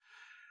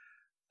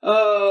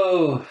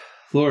Oh,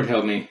 Lord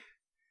help me.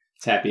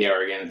 It's happy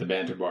hour again at the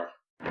Banter Bar.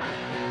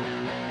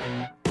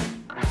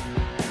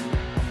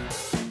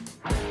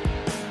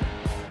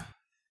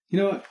 You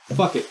know what?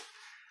 Fuck it.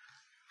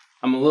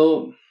 I'm a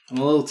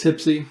little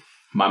tipsy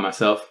by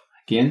myself.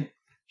 Again,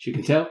 as you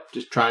can tell,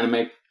 just trying to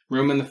make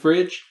room in the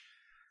fridge.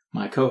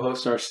 My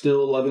co-hosts are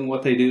still loving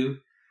what they do.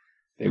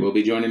 They will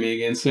be joining me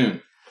again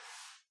soon.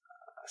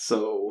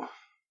 So,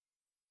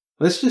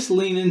 let's just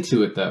lean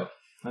into it, though.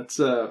 Let's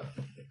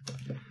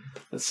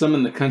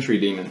summon the country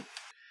demon.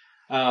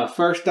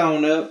 First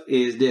on up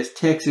is this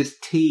Texas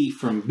tea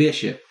from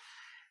Bishop.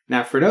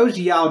 Now, for those of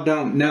y'all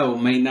don't know,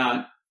 may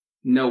not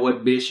know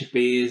what Bishop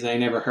is. I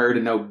ain't never heard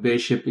of no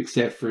Bishop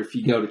except for if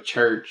you go to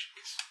church.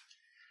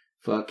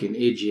 Fucking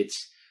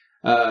idiots.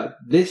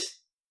 This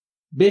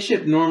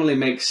Bishop normally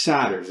makes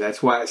ciders.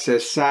 That's why it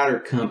says cider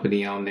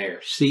company on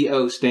there.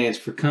 CO stands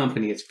for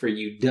company. It's for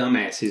you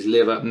dumbasses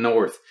live up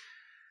north.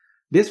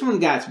 This one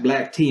got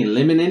black tea and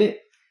lemon in it,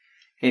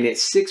 and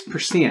it's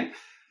 6%.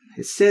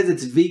 It says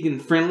it's vegan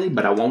friendly,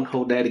 but I won't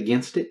hold that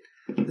against it.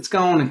 Let's go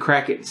on and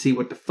crack it and see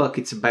what the fuck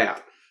it's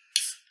about.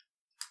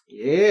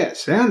 Yeah, it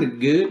sounded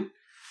good.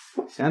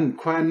 It sounded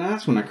quite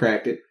nice when I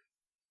cracked it.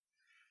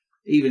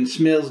 Even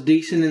smells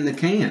decent in the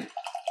can.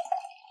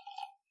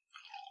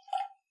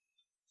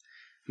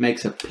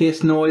 Makes a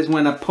piss noise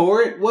when I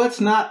pour it.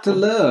 What's not to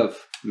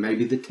love?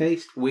 Maybe the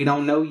taste. We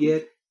don't know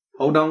yet.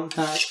 Hold on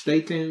tight.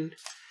 Stay tuned.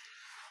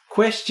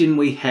 Question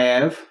we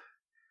have.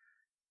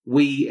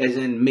 We, as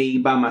in me,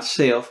 by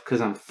myself,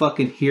 because I'm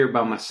fucking here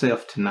by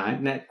myself tonight.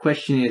 And that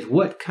question is,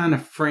 what kind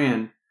of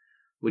friend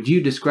would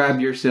you describe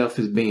yourself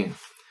as being?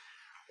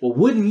 Well,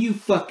 wouldn't you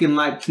fucking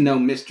like to know,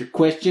 Mr.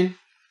 Question?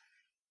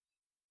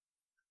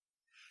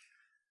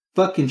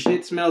 Fucking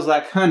shit smells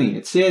like honey.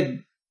 It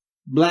said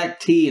black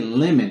tea and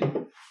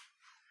lemon.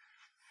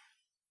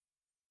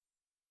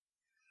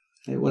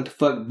 Hey, what the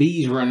fuck?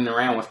 Bees running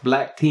around with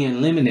black tea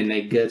and lemon in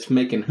their guts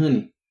making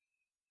honey.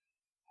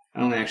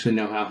 I don't actually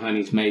know how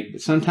honey's made,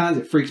 but sometimes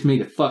it freaks me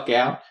the fuck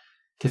out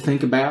to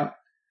think about.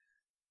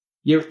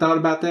 You ever thought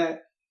about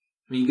that?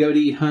 When you go to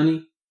eat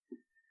honey,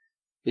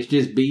 it's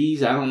just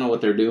bees. I don't know what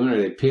they're doing. Are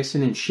they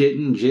pissing and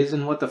shitting and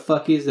jizzing? What the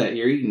fuck is that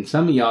you're eating?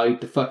 Some of y'all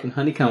eat the fucking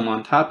honeycomb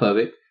on top of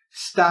it.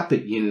 Stop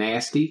it, you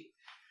nasty.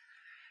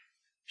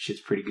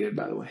 Shit's pretty good,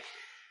 by the way.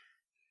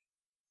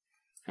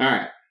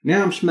 Alright,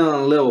 now I'm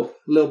smelling a little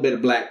bit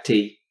of black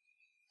tea.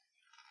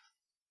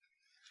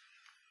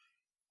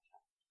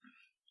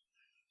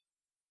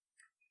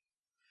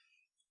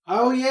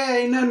 Oh yeah,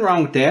 ain't nothing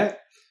wrong with that.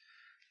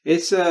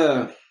 It's it's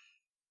a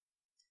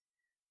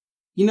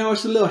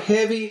little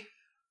heavy,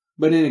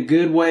 but in a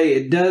good way.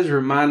 It does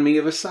remind me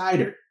of a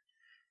cider.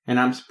 And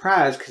I'm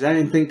surprised because I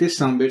didn't think this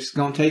sumbitch is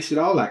gonna taste at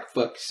all like a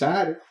fucking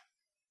cider.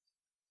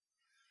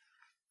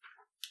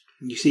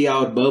 You see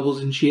all the bubbles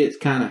and shit? It's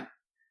kinda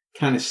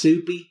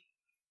soupy.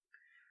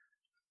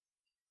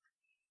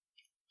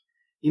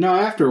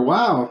 After a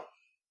while,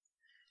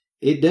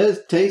 it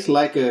does taste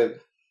like an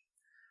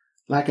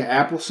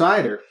apple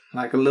cider,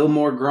 like a little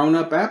more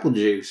grown-up apple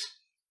juice.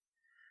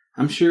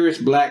 I'm sure it's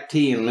black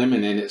tea and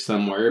lemon in it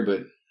somewhere,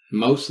 but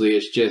mostly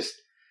it's just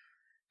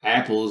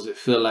apples that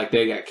feel like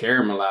they got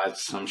caramelized or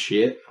some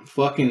shit.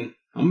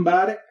 I'm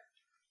about it.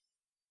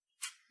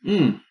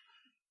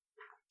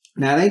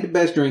 Now, it ain't the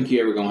best drink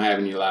you ever gonna have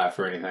in your life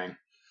or anything,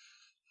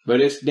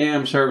 but it's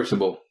damn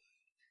serviceable.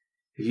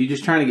 If you're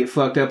just trying to get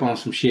fucked up on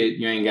some shit,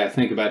 you ain't gotta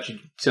think about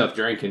yourself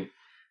drinking.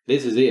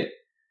 This is it.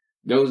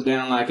 Goes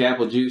down like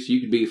apple juice.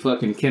 You could be a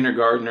fucking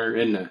kindergartner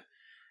in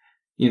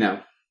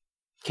the,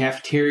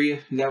 cafeteria.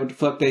 Is that what the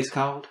fuck they's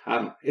called?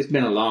 It's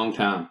been a long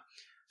time.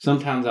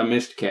 Sometimes I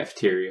miss the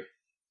cafeteria.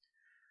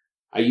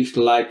 I used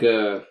to like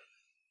the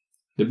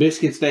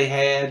biscuits they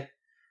had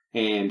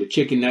and the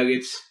chicken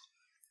nuggets.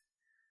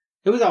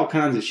 It was all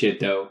kinds of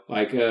shit though,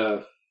 like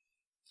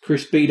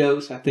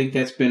Crispitos. I think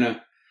that's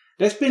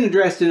been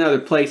addressed in other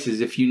places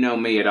if you know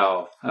me at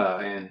all,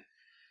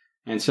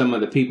 and some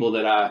of the people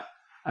that I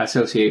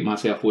associate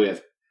myself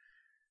with.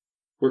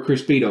 We're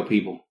Crispito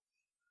people.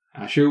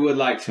 I sure would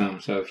like some.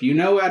 So if you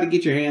know how to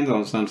get your hands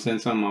on some,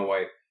 send some my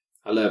way.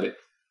 I love it.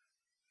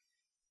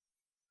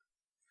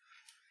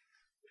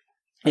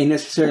 Ain't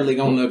necessarily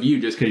gonna love you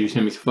just because you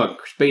send me some fucking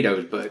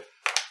Crispitos, but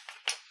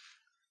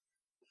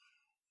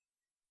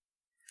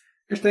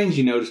there's things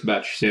you notice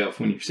about yourself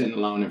when you're sitting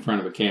alone in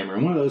front of a camera.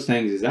 And one of those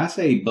things is I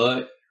say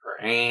but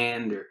or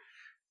and or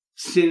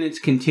sentence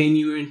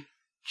continuing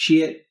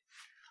shit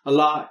a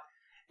lot.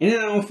 And then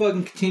I don't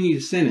fucking continue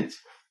the sentence.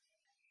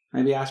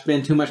 Maybe I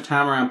spend too much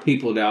time around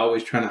people that are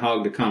always trying to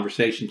hog the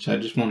conversation, so I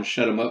just want to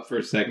shut them up for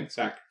a second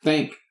so I can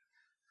think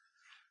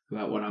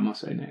about what I'm going to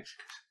say next.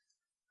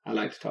 I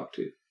like to talk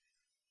too.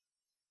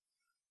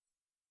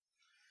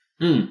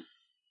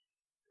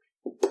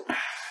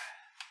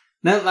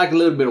 Nothing like a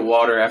little bit of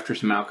water after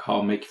some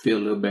alcohol make you feel a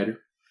little better.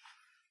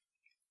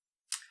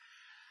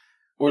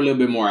 Or a little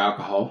bit more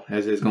alcohol,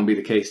 as is going to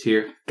be the case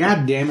here.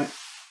 God damn it.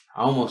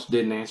 I almost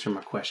didn't answer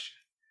my question.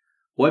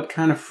 What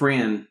kind of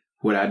friend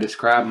would I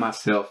describe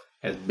myself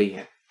as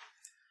being?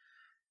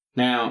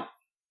 Now,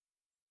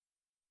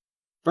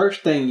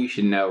 First thing you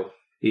should know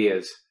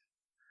is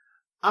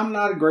I'm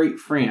not a great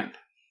friend.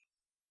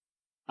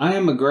 I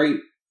am a great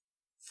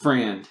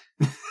friend.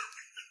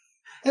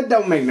 That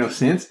don't make no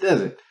sense,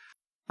 does it?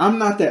 I'm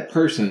not that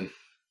person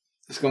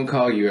that's going to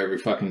call you every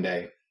fucking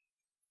day.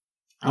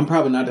 I'm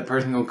probably not that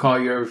person going to call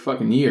you every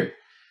fucking year.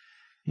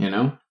 You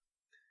know?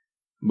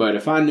 But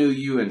if I knew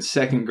you in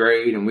second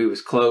grade and we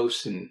was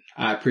close and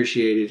I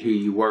appreciated who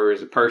you were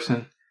as a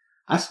person,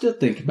 I still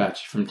think about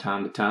you from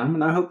time to time,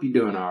 and I hope you're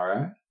doing all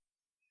right.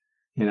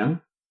 You know?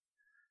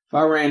 If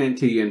I ran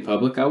into you in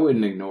public, I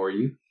wouldn't ignore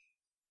you.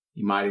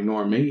 You might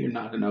ignore me or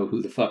not know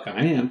who the fuck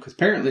I am, because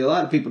apparently a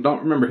lot of people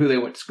don't remember who they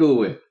went to school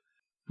with.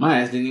 My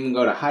ass didn't even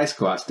go to high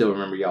school. I still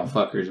remember y'all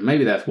fuckers, and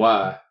maybe that's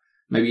why.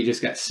 Maybe you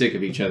just got sick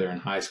of each other in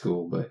high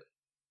school, but,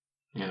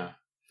 you know.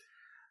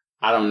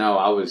 I don't know.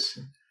 I was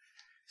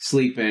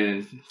sleeping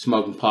and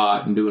smoking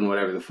pot and doing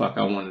whatever the fuck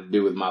I wanted to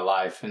do with my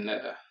life, and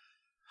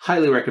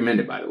highly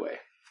recommend it, by the way.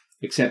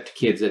 Except to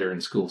kids that are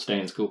in school. Stay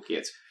in school,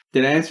 kids.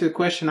 Did I answer the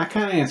question? I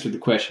kind of answered the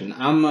question.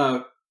 I'm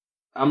a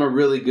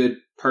really good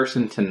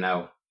person to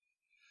know.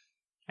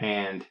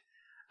 And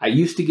I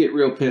used to get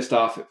real pissed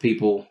off at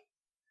people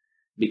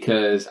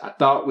because I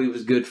thought we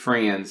was good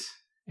friends,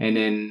 and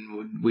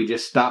then we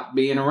just stopped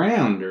being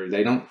around, or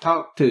they don't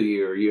talk to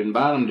you, or you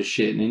invite them to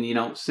shit and then you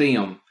don't see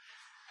them.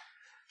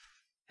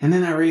 And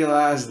then I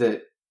realized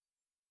that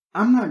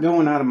I'm not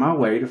going out of my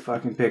way to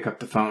fucking pick up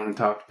the phone and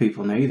talk to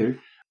people neither.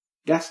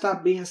 Gotta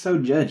stop being so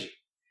judgy.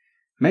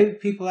 Maybe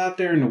people out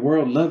there in the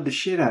world love the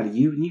shit out of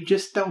you and you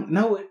just don't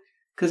know it.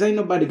 Because ain't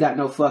nobody got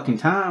no fucking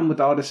time with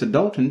all this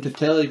adulting to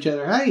tell each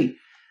other, hey,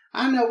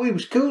 I know we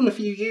was cool a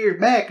few years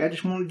back. I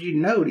just wanted you to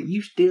know that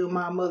you still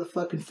my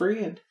motherfucking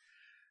friend.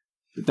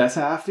 But that's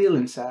how I feel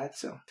inside.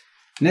 So,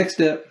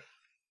 next up,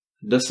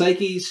 Dos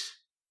Equis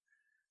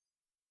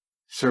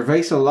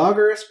Cerveza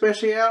Lager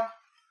Especial.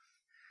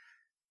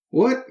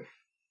 What?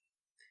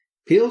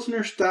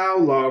 Pilsner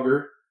style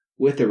lager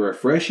with a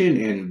refreshing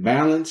and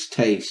balanced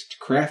taste,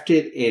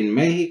 crafted in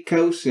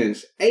Mexico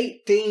since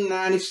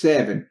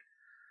 1897.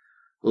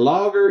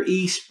 Lager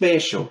E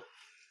Special.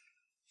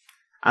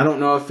 I don't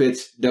know if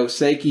it's Dos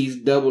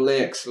Equis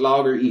XX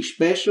Lager E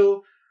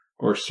Special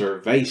or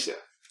Cerveza.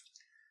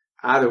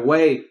 Either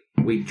way,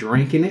 we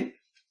drinking it.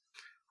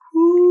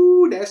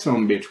 Whoo, that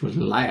son bitch was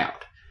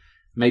loud.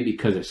 Maybe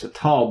because it's a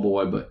tall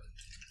boy, but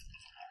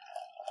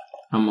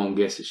I'm gonna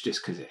guess it's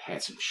just because it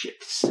had some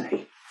shit to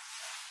say.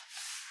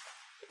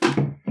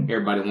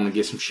 Everybody want to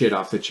get some shit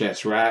off the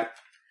chest, right?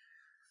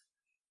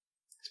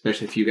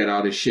 Especially if you got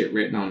all this shit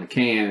written on the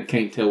can and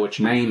can't tell what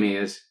your name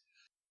is.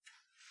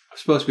 I'm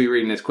supposed to be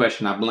reading this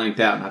question. I blanked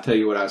out, and I'll tell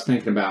you what I was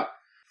thinking about.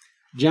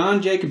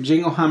 John Jacob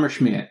Jingleheimer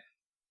Schmidt.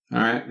 All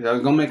right? I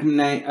was going to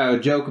make a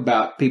joke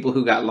about people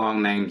who got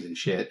long names and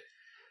shit.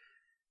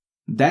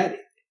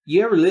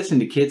 You ever listen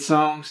to kid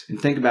songs and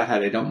think about how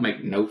they don't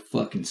make no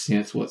fucking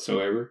sense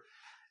whatsoever?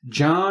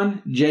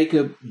 John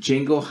Jacob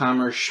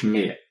Jingleheimer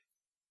Schmidt.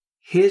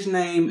 His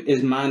name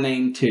is my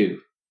name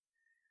too.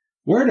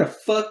 Where the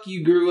fuck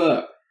you grew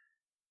up?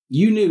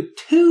 You knew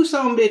two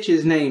son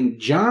bitches named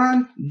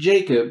John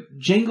Jacob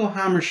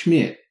Jingleheimer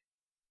Schmidt.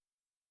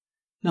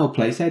 No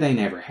place, that ain't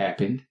ever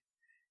happened.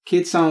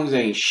 Kid songs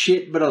ain't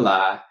shit but a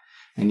lie,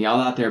 and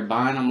y'all out there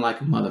buying them like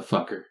a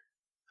motherfucker.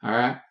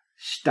 Alright?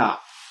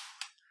 Stop.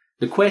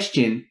 The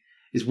question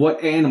is,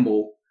 what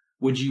animal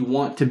would you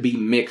want to be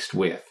mixed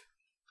with?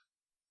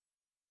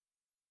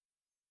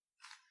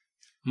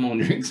 I'm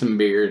gonna drink some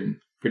beer and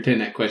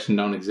pretend that question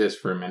don't exist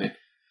for a minute.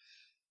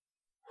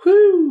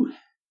 Whew!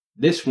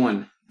 This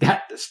one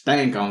got the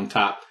stank on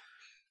top.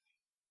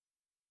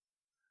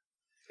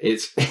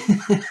 It's...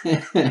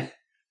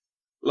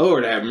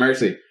 Lord have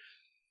mercy.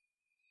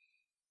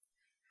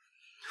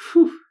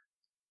 Whew.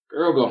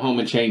 Girl, go home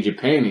and change your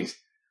panties.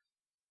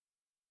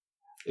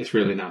 It's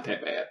really not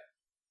that bad.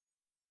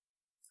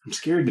 I'm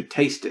scared to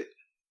taste it.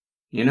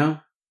 You know?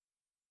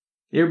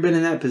 You ever been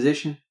in that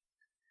position?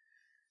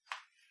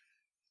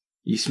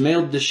 You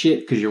smelled the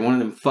shit because you're one of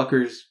them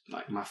fuckers,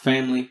 like my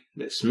family,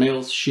 that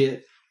smells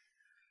shit.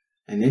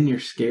 And then you're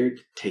scared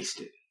to taste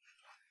it.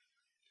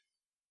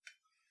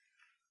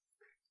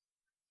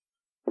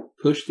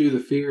 Push through the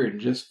fear and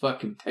just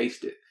fucking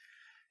taste it.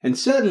 And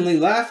suddenly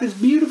life is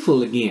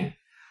beautiful again.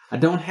 I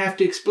don't have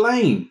to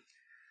explain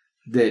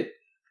that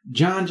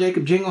John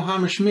Jacob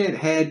Jingleheimer Schmidt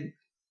had,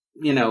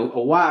 a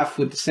wife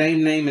with the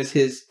same name as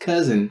his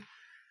cousin.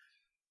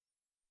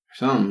 Or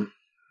something.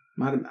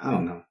 I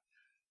don't know.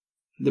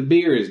 The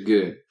beer is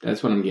good.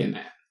 That's what I'm getting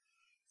at.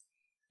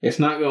 It's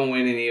not going to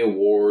win any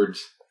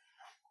awards.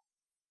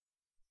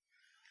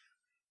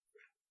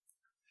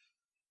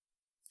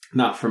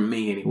 Not from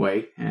me,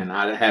 anyway. And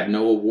I have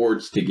no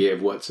awards to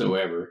give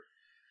whatsoever.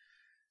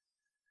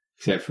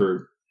 Except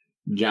for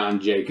John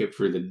Jacob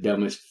for the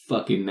dumbest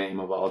fucking name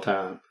of all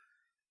time.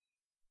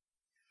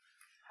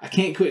 I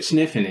can't quit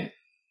sniffing it.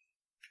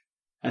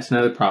 That's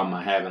another problem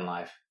I have in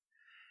life.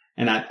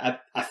 And I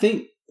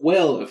think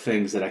well of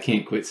things that I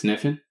can't quit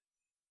sniffing.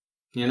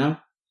 You know?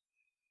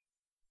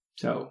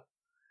 So,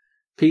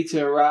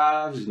 pizza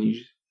arrives and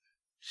you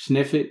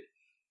sniff it.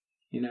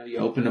 You know, you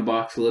open the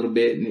box a little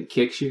bit and it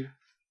kicks you.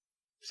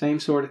 Same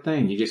sort of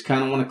thing. You just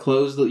kind of want to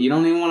close you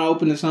don't even want to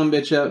open the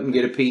sumbitch up and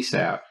get a piece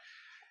out.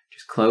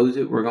 Just close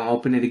it. We're going to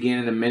open it again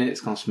in a minute.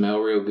 It's going to smell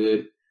real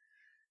good.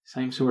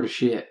 Same sort of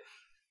shit.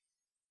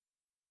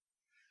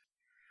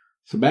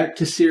 So back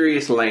to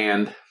serious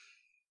land.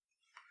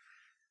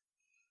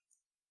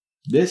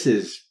 This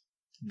is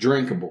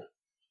drinkable.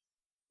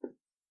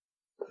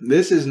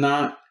 This is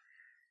not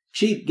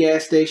cheap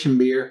gas station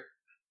beer.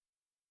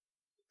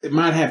 It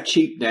might have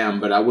cheap down,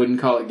 but I wouldn't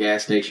call it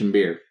gas station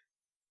beer.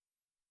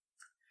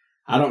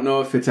 I don't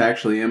know if it's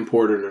actually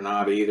imported or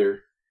not either.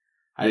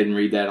 I didn't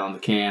read that on the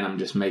can. I'm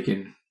just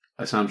making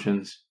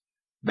assumptions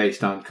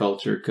based on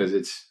culture because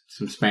it's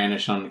some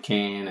Spanish on the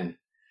can and,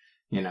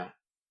 you know,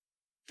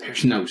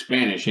 there's no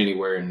Spanish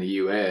anywhere in the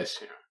U.S.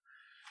 You know.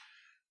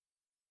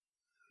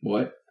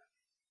 What?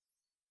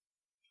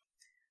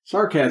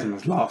 Sarcasm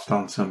is lost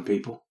on some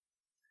people.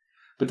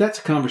 But that's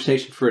a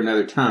conversation for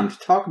another time. To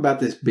talk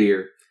about this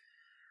beer,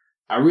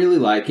 I really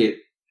like it.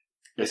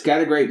 It's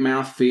got a great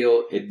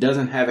mouthfeel. It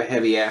doesn't have a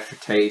heavy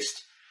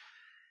aftertaste.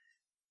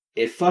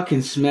 It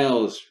fucking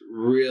smells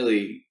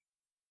really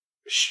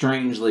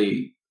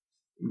strangely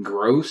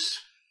gross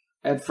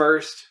at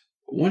first.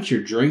 Once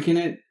you're drinking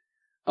it,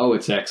 oh,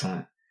 it's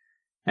excellent.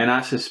 And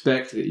I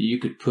suspect that you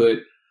could put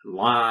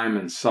lime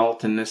and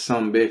salt in this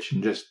sumbitch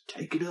and just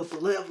take it up a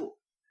level.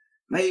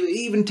 Maybe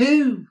even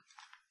 2.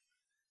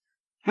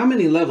 How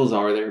many levels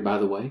are there, by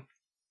the way?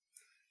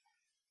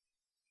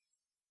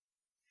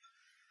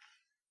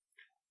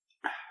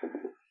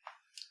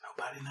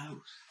 Nobody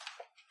knows.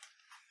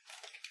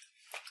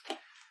 At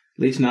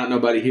least not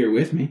nobody here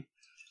with me.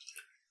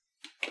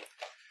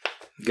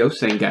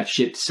 Ghosts ain't got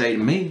shit to say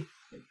to me.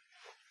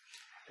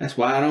 That's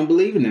why I don't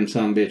believe in them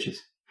sumbitches.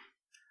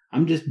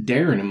 I'm just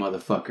daring a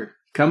motherfucker.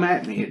 Come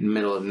at me in the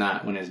middle of the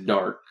night when it's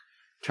dark.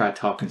 Try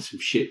talking some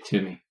shit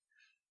to me.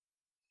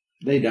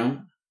 They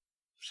don't.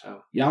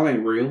 So, y'all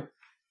ain't real.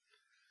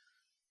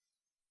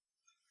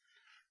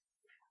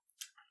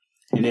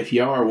 And if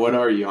you are, what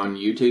are you, on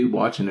YouTube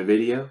watching a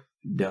video?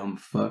 Dumb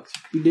fucks.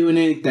 You could be doing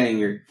anything,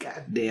 you're a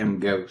goddamn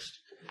ghost.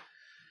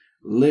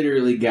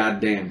 Literally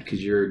goddamn,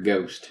 because you're a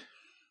ghost.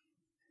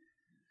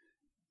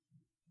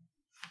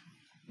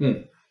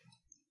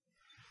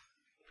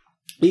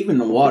 Even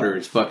the water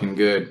is fucking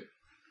good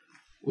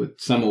with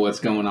some of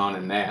what's going on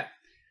in that.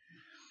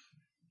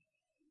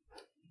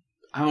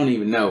 I don't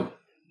even know.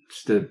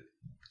 It's the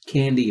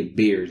candy of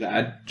beers.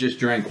 I just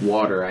drank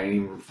water. I ain't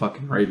even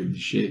fucking rated the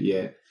shit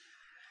yet.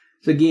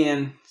 So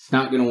again, it's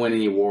not going to win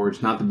any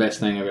awards. Not the best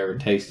thing I've ever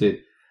tasted.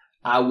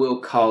 I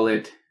will call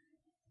it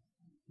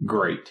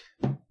great.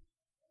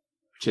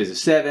 Which is a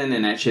 7,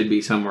 and that should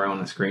be somewhere on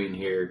the screen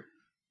here.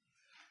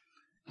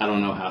 I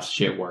don't know how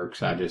shit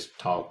works. I just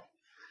talk.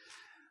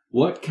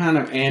 What kind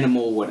of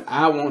animal would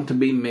I want to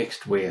be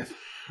mixed with?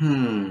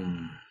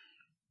 You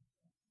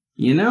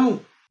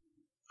know,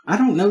 I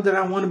don't know that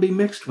I want to be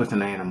mixed with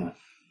an animal.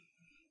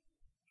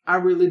 I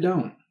really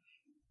don't.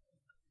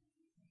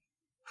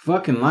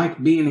 Fucking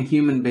like being a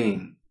human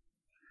being.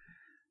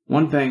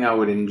 One thing I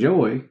would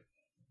enjoy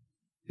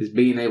is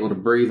being able to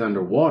breathe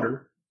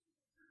underwater.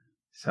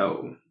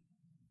 So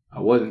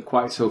I wasn't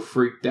quite so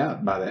freaked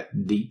out by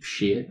that deep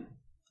shit.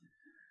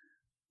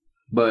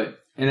 But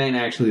it ain't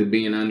actually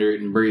being under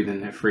it and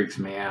breathing that freaks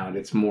me out.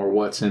 It's more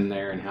what's in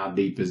there and how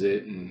deep is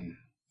it and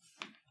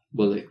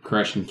will it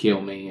crush and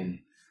kill me. And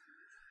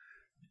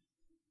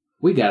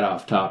we got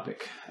off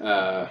topic.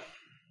 Yeah,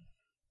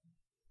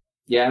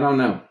 I don't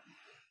know.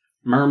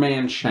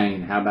 Merman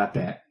Shane, how about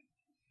that?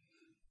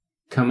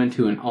 Coming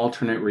to an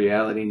alternate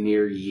reality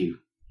near you.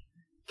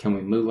 Can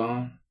we move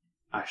on?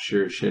 I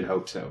sure should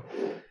hope so.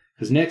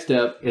 Because next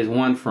up is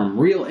one from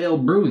Real Ale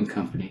Brewing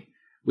Company,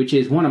 which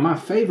is one of my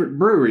favorite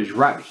breweries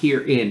right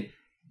here in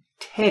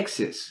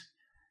Texas.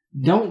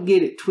 Don't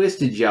get it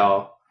twisted,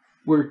 y'all.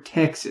 We're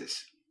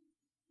Texas.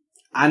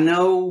 I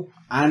know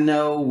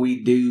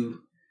we do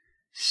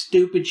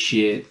stupid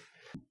shit.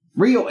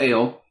 Real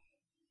Ale,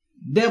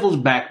 Devil's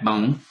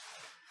Backbone.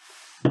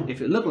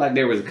 If it looked like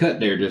there was a cut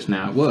there just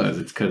now, it was.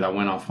 It's because I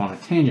went off on a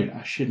tangent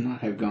I should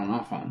not have gone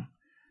off on.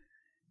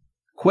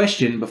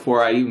 Question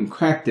before I even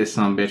crack this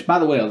sumbitch. By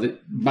the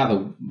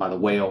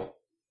whale.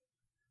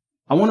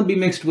 I want to be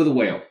mixed with a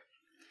whale.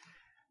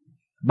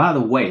 By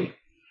the way,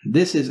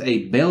 this is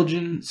a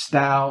Belgian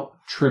style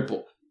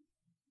triple.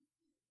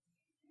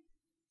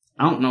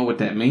 I don't know what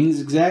that means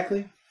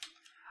exactly.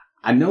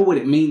 I know what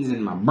it means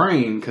in my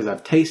brain because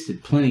I've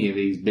tasted plenty of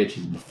these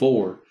bitches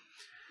before.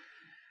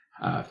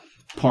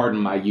 Pardon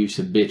my use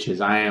of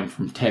bitches. I am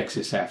from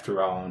Texas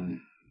after all, and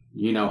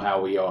you know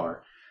how we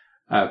are.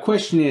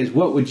 Question is,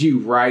 what would you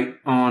write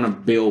on a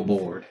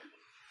billboard?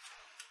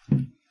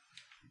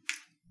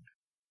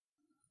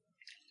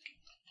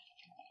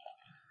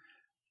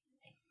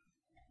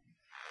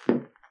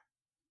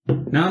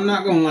 Now, I'm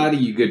not going to lie to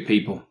you good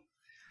people.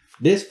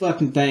 This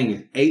fucking thing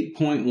is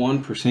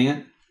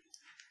 8.1%.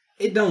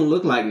 It don't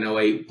look like no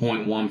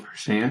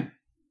 8.1%.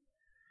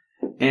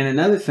 And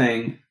another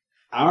thing,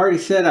 I already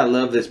said I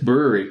love this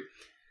brewery.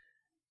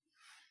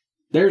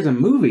 there's a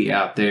movie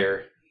out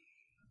there,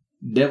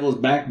 Devil's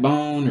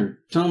Backbone or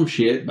some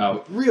shit, by a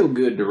real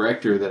good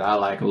director that I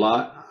like a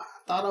lot.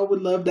 I thought I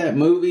would love that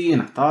movie,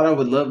 and I thought I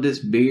would love this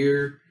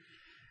beer.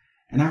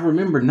 And I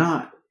remember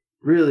not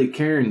really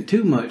caring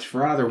too much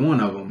for either one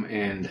of them.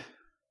 And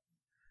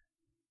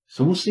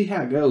so we'll see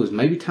how it goes.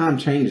 Maybe time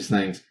changes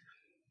things.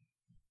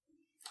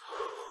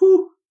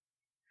 Whew.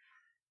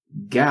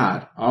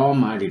 God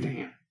almighty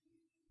damn.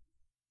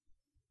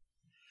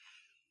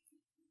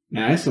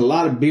 Now, there's a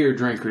lot of beer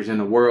drinkers in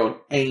the world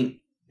ain't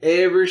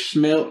ever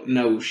smelt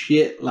no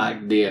shit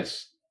like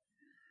this.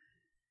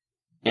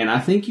 And I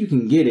think you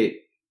can get it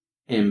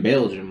in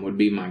Belgium, would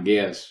be my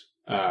guess.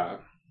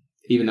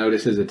 Even though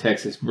this is a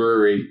Texas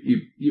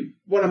brewery,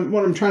 what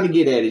I'm trying to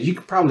get at is you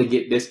could probably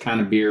get this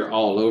kind of beer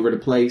all over the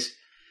place.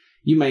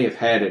 You may have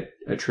had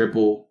a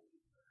triple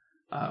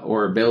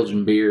or a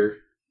Belgian beer,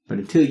 but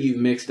until you've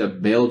mixed a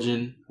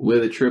Belgian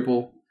with a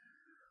triple,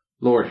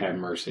 Lord have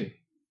mercy.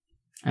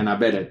 And I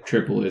bet a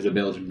triple is a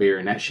Belgian beer,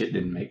 and that shit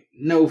didn't make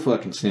no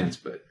fucking sense,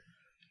 but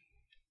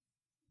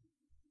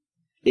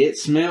it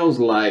smells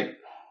like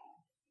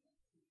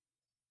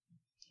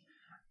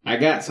I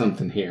got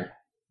something here.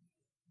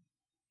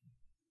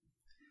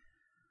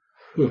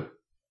 Whew.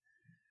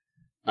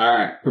 All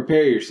right,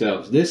 prepare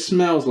yourselves. This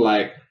smells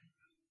like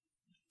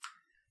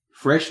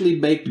freshly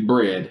baked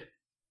bread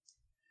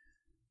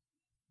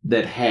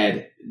that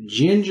had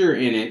ginger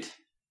in it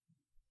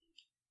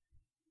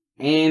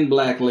and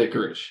black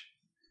licorice.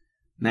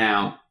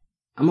 Now,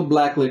 I'm a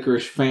black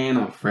licorice fan.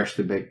 I'm a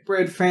freshly baked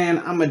bread fan.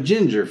 I'm a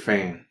ginger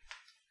fan.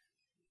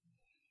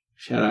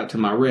 Shout out to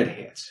my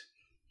redheads.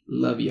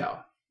 Love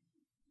y'all.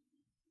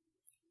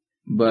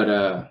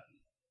 But,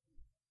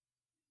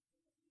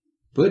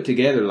 put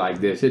together like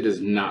this, it does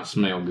not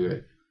smell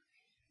good.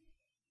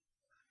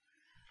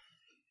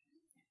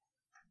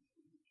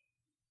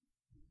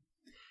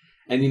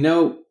 And you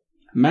know,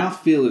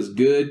 mouthfeel is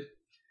good.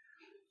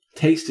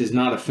 Taste is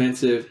not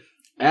offensive.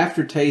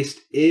 Aftertaste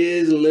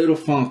is a little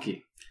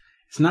funky.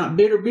 It's not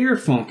bitter beer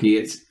funky.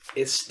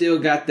 It's still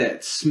got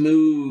that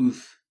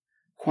smooth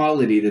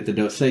quality that the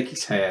Dos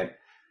Equis had.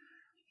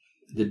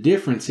 The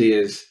difference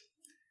is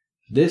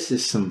this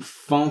is some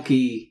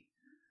funky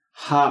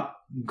hop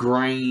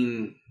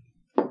grain.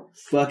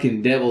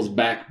 Fucking Devil's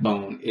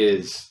Backbone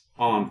is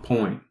on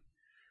point.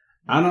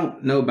 I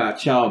don't know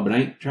about y'all, but I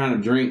ain't trying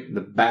to drink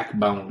the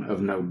backbone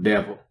of no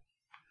devil.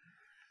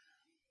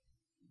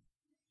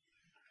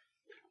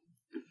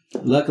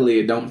 Luckily,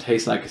 it don't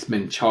taste like it's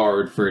been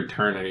charred for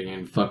eternity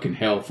in fucking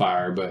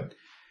hellfire, but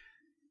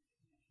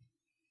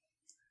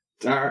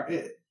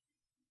I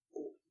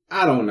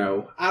don't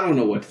know. I don't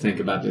know what to think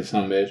about this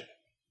sumbitch.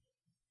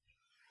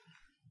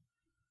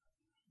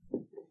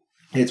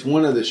 It's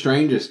one of the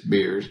strangest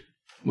beers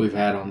we've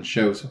had on the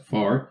show so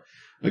far.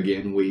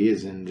 Again, we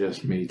as in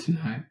just me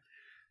tonight.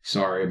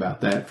 Sorry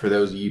about that for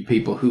those of you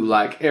people who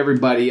like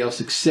everybody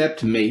else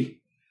except me.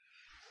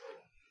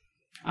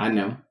 I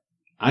know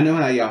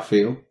how y'all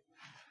feel.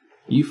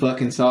 You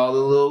fucking saw the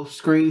little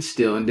screen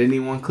still and didn't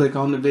even click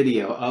on the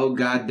video. Oh,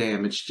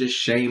 goddamn, it's just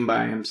Shane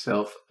by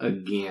himself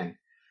again.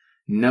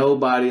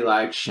 Nobody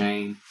likes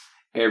Shane.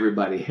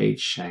 Everybody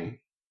hates Shane.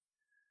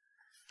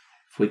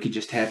 If we could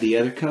just have the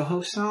other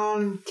co-hosts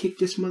on and kick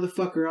this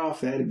motherfucker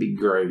off, that'd be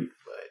great.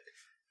 But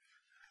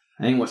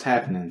that ain't what's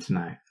happening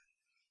tonight.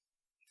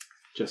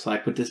 Just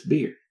like with this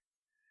beer.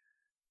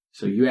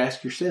 So you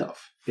ask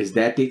yourself, is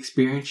that the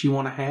experience you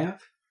want to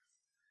have?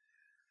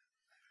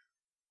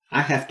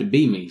 I have to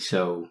be me,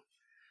 so,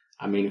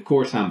 I mean, of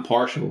course I'm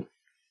partial.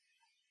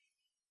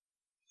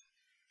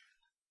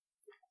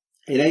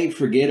 It ain't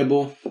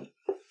forgettable.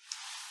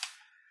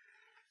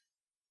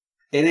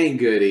 It ain't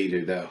good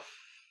either, though.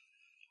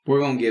 We're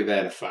going to give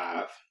that a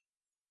 5.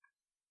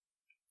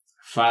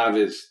 5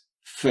 is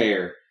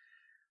fair.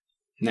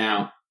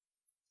 Now,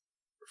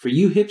 for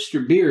you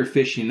hipster beer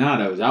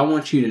aficionados, I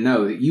want you to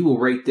know that you will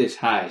rate this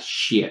high as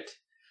shit.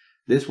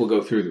 This will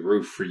go through the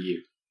roof for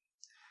you.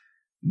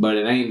 But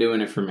it ain't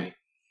doing it for me.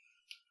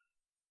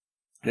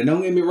 And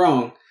don't get me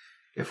wrong,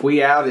 if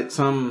we out at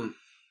some,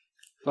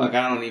 I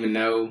don't even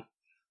know,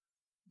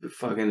 the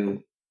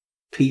fucking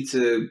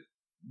pizza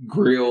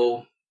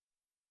grill,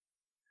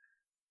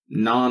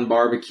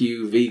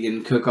 non-barbecue,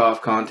 vegan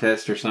cook-off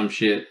contest or some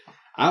shit,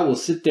 I will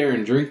sit there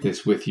and drink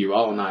this with you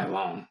all night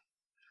long.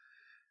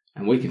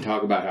 And we can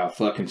talk about how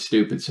fucking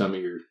stupid some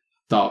of your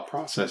thought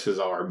processes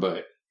are,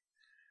 but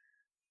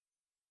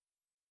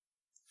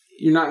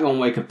you're not going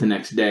to wake up the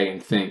next day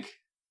and think,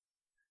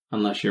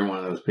 unless you're one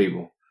of those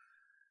people,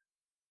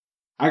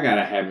 I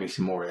gotta have me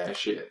some more of that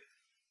shit.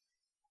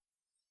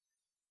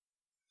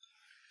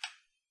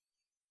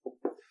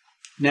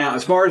 Now,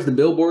 as far as the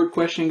billboard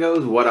question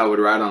goes, what I would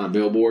write on a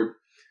billboard,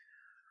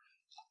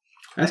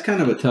 that's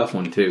kind of a tough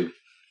one too.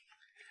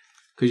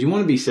 Because you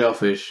want to be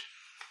selfish,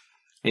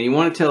 and you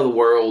want to tell the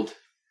world,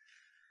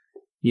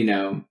 you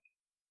know,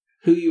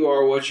 who you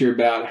are, what you're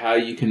about, how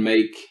you can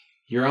make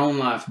your own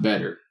life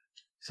better,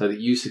 so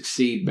that you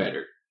succeed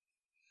better.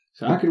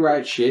 So I could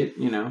write shit,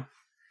 you know.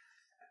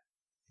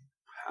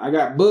 I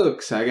got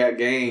books, I got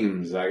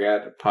games, I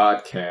got a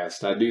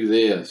podcast, I do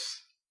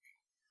this.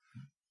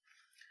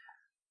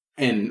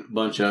 And a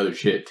bunch of other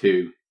shit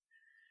too.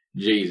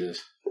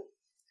 Jesus.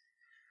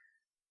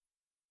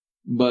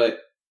 But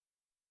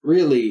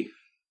really,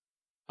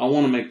 I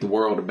want to make the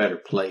world a better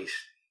place.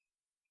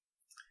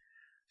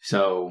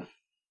 So,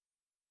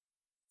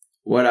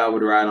 what I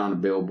would write on a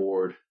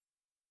billboard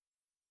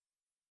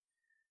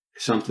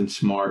is something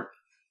smart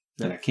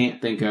that I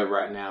can't think of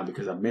right now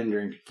because I've been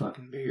drinking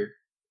fucking beer.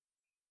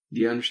 Do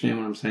you understand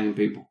what I'm saying,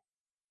 people?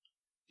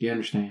 Do you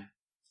understand?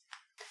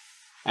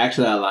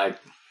 Actually, I like,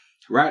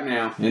 right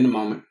now, in the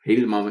moment, heat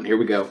of the moment, here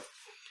we go.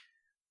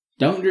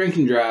 Don't drink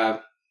and drive.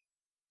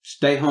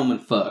 Stay home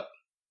and fuck.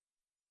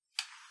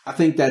 I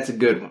think that's a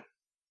good one.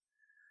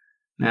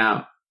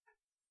 Now,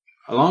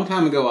 a long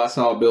time ago, I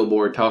saw a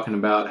billboard talking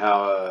about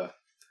how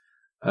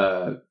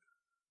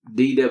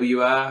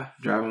DWI,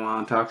 driving while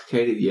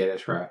intoxicated, yeah,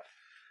 that's right,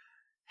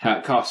 how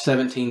it costs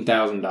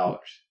 $17,000.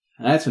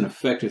 That's an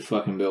effective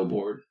fucking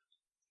billboard.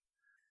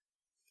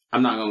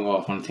 I'm not going to go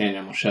off on a tangent.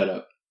 I'm going to shut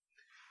up.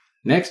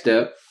 Next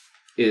up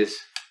is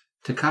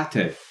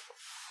Tecate.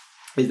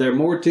 Is there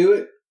more to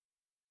it?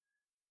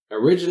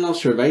 Original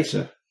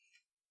Cerveza.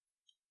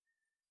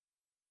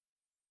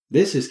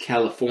 This is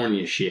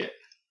California shit,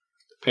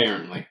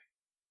 apparently.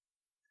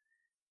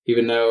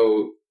 Even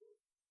though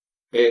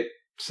it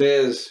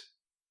says,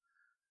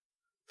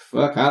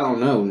 fuck, I don't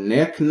know,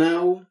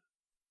 Necno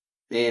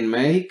in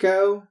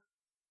Mexico?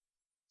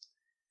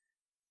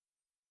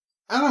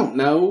 I don't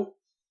know.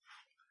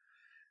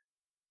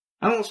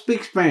 I don't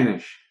speak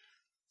Spanish.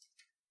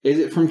 Is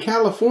it from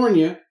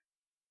California?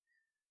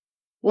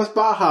 What's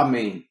Baja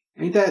mean?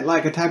 Ain't that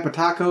like a type of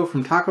taco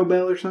from Taco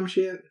Bell or some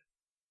shit?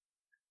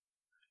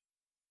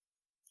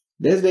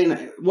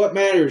 What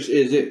matters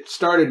is it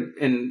started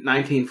in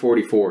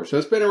 1944, so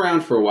it's been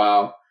around for a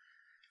while.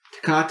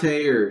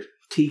 Tecate or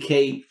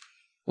TK,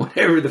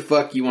 whatever the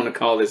fuck you want to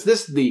call this.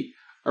 This is the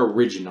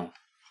original.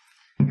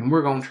 And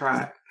we're going to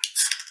try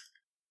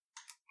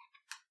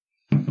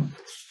it.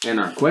 And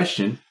our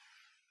question...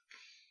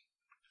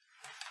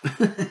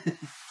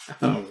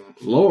 oh,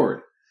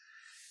 Lord.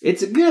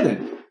 It's a good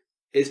one.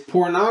 Is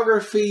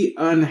pornography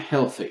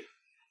unhealthy?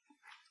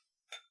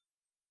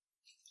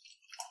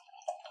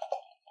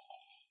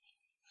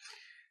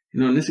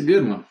 You know, and this is a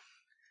good one.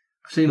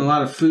 I've seen a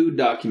lot of food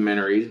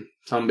documentaries.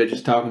 Some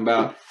bitches talking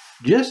about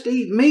just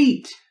eat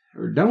meat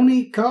or don't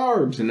eat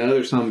carbs. And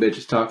other some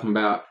bitches talking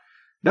about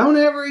don't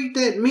ever eat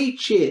that meat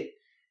shit.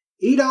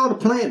 Eat all the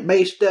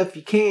plant-based stuff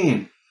you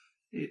can.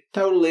 It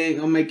totally ain't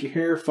gonna make your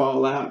hair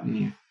fall out and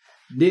your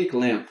dick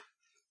limp.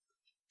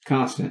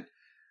 Constant.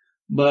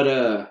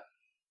 But,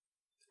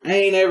 I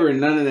ain't ever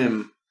in none of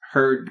them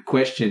heard the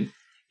question,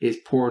 is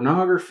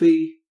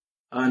pornography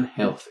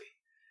unhealthy?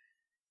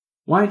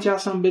 Why ain't y'all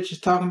some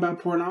bitches talking about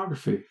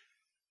pornography?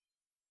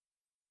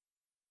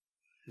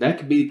 That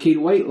could be the key to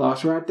weight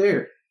loss right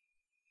there.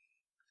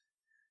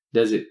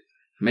 Does it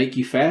make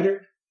you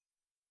fatter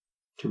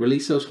to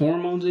release those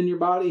hormones in your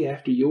body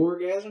after you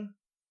orgasm?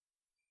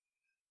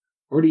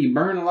 Or do you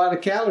burn a lot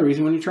of calories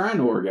when you're trying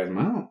to orgasm?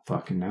 I don't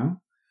fucking know.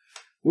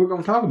 We're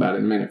going to talk about it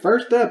in a minute.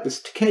 First up is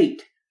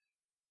Tecate.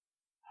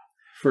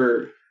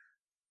 For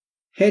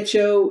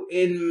Hecho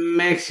in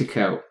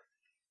Mexico.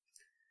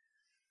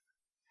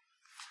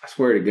 I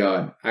swear to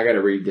God, I got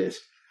to read this.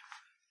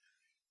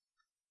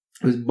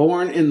 It was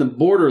born in the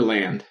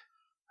borderland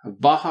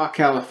of Baja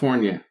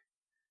California.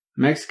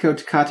 Mexico,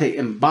 Tecate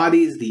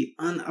embodies the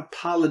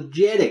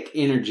unapologetic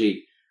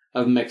energy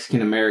of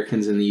Mexican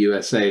Americans in the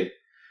USA,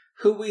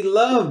 who we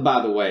love,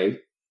 by the way.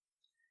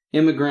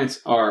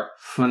 Immigrants are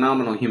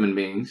phenomenal human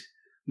beings.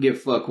 Give a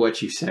fuck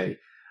what you say.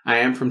 I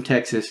am from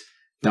Texas.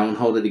 Don't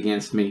hold it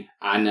against me.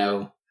 I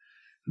know.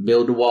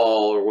 Build a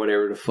wall or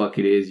whatever the fuck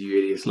it is you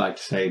idiots like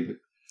to say, but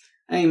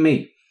ain't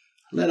me.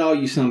 Let all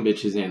you some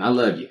bitches in. I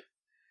love you.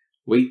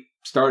 We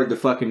started the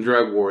fucking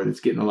drug war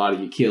that's getting a lot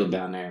of you killed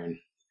down there, and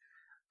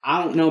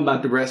I don't know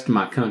about the rest of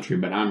my country,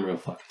 but I'm real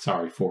fucking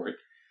sorry for it.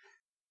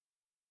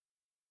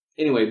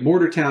 Anyway,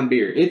 Border Town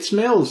beer. It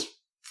smells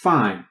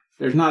fine.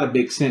 There's not a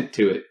big scent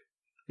to it.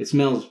 It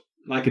smells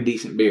like a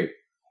decent beer.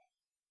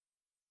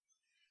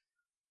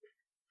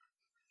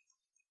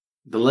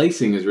 The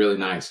lacing is really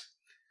nice,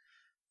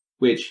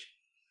 which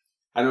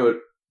I know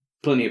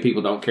plenty of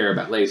people don't care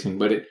about lacing,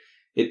 but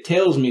it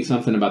tells me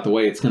something about the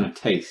way it's going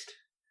to taste.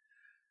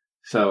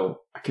 So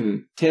I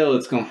can tell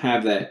it's going to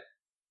have that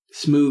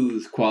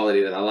smooth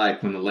quality that I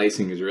like when the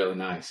lacing is really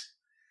nice.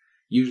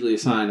 Usually a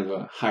sign of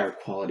a higher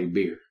quality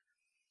beer.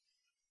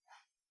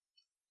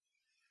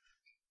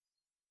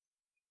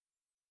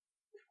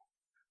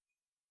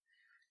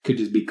 Could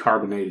just be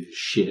carbonated as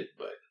shit,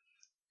 but...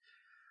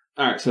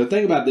 Alright, so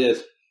think about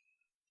this.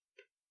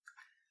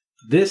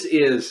 This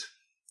is...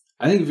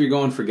 I think if you're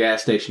going for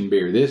gas station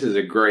beer, this is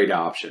a great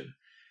option.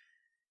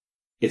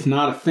 It's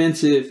not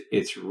offensive.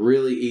 It's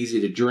really easy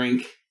to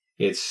drink.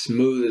 It's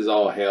smooth as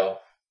all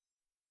hell.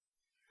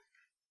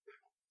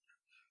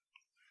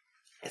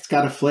 It's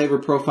got a flavor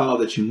profile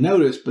that you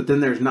notice, but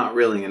then there's not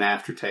really an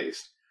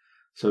aftertaste.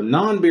 So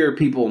non-beer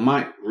people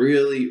might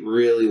really,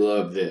 really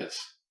love this.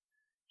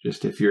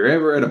 Just if you're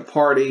ever at a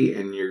party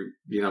and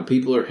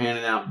people are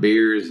handing out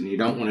beers and you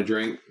don't want to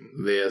drink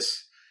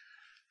this,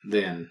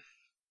 then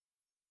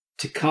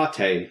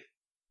Tecate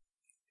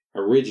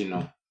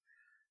Original,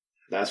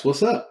 that's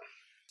what's up.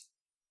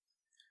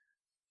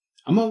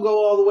 I'm going to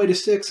go all the way to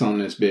 6 on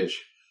this bitch.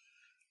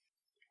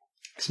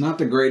 It's not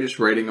the greatest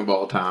rating of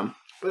all time,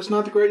 but it's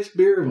not the greatest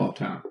beer of all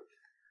time.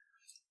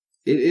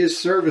 It is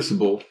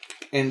serviceable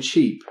and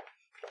cheap.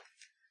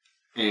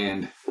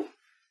 And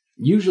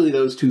usually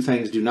those two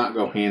things do not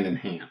go hand in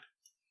hand.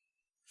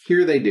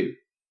 Here they do.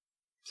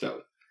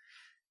 So,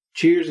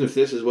 cheers if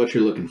this is what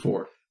you're looking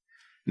for.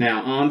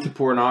 Now, on to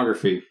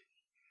pornography.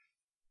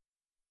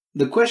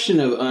 The question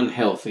of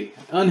unhealthy.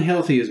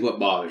 Unhealthy is what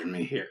bothers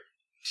me here.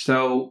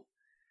 So,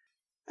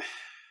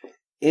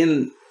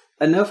 in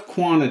enough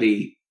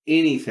quantity,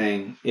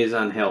 anything is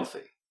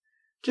unhealthy.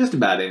 Just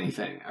about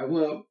anything.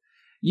 Well,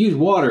 use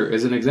water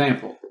as an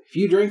example. If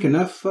you drink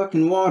enough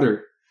fucking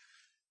water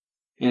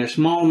in a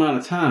small amount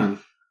of time,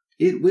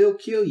 it will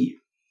kill you.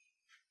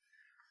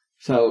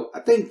 So I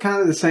think kind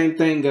of the same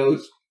thing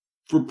goes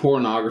for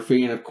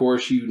pornography. And of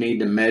course you need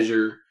to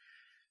measure.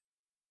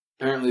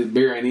 Apparently the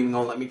beer ain't even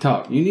going to let me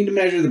talk. You need to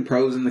measure the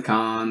pros and the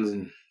cons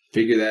and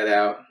figure that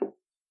out.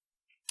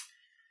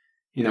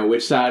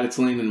 Which side it's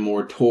leaning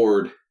more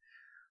toward.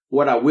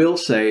 What I will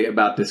say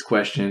about this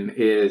question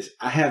is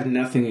I have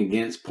nothing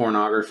against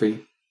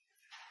pornography.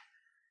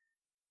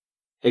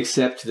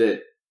 Except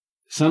that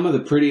some of the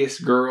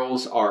prettiest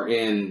girls are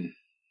in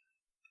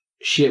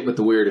shit with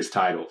the weirdest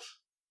titles.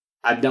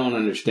 I don't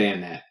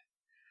understand that.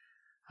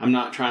 I'm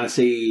not trying to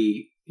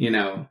see,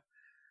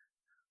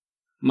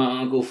 my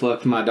uncle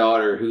fucked my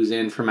daughter who's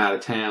in from out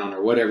of town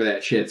or whatever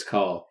that shit's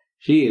called.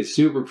 She is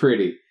super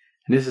pretty.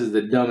 And this is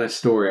the dumbest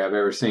story I've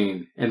ever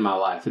seen in my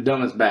life. The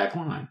dumbest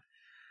backline.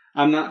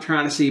 I'm not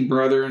trying to see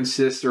brother and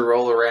sister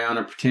roll around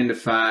and pretend to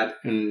fight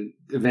and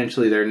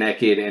eventually they're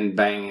naked and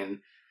banging.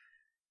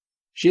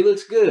 She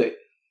looks good.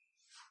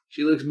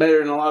 She looks better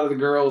than a lot of the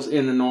girls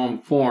in the normal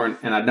porn,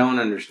 and I don't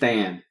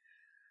understand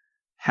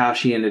how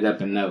she ended up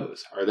in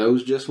those. Are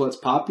those just what's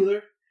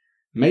popular?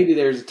 Maybe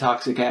there's a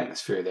toxic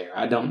atmosphere there.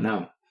 I don't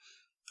know.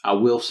 I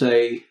will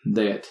say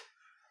that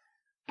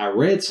I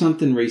read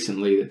something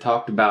recently that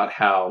talked about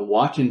how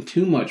watching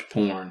too much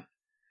porn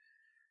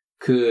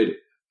could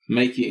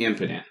make you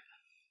impotent.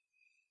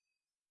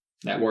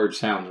 That word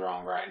sounds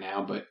wrong right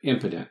now, but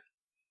impotent.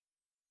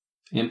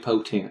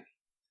 Impotent.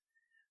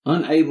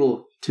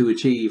 Unable to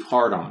achieve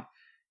hard-on.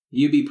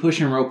 You be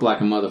pushing rope like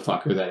a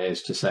motherfucker, that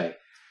is to say.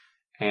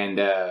 And,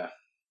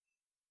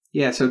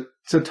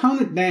 so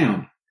tone it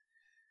down.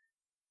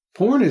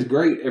 Porn is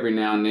great every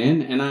now and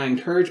then, and I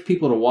encourage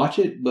people to watch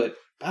it, but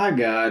by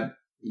God,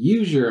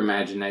 use your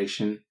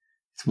imagination.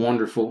 It's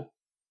wonderful.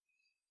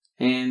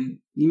 And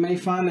you may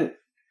find that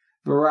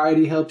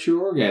variety helps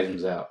your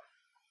orgasms out.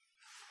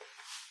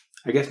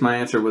 I guess my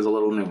answer was a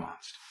little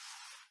nuanced.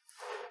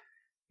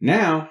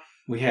 Now,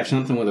 we have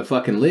something with a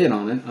fucking lid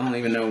on it. I don't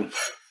even know.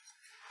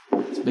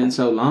 It's been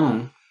so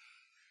long.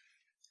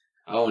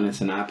 Oh, and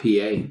it's an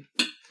IPA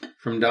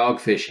from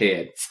Dogfish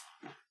Head.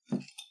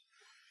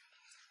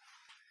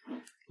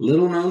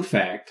 Little known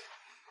fact.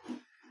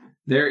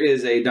 There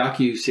is a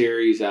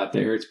docu-series out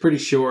there. It's pretty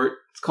short.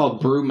 It's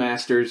called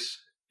Brewmasters.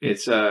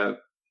 It's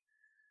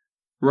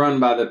run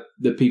by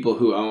the people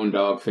who own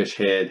Dogfish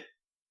Head.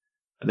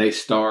 They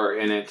star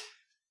in it.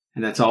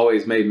 And that's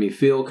always made me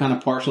feel kind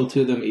of partial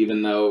to them,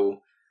 even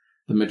though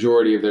the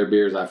majority of their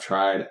beers I've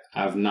tried,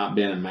 I've not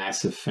been a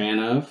massive fan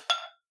of.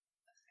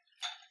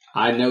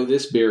 I know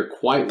this beer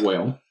quite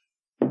well.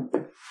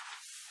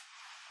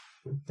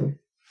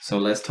 So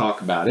let's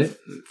talk about it.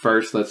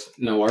 First, let's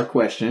know our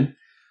question.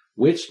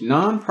 Which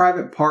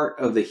non-private part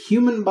of the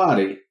human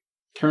body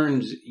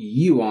turns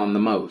you on the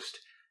most?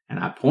 And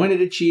I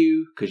pointed at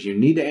you because you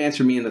need to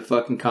answer me in the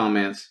fucking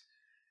comments.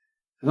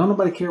 Don't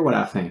nobody care what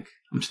I think.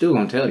 I'm still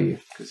going to tell you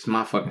because it's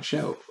my fucking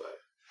show.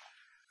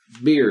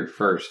 But beer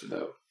first,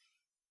 though.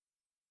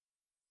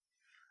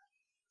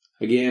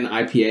 Again,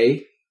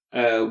 IPA.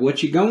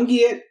 What you're going to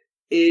get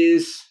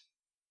is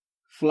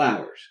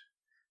flowers.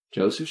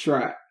 Joseph's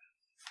right.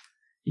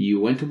 You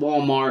went to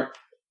Walmart.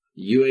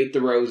 You ate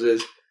the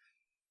roses.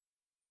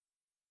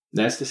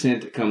 That's the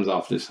scent that comes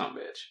off this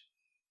sumbitch.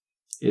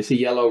 It's a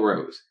yellow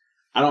rose.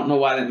 I don't know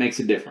why that makes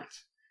a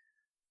difference.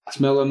 I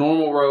smell a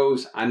normal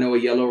rose. I know a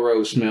yellow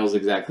rose smells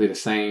exactly the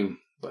same.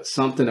 But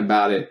something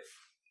about it,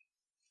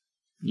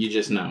 you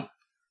just know.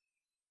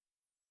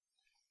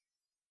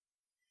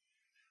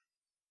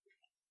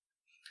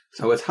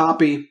 So it's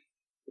hoppy.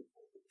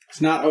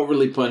 It's not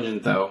overly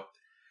pungent though.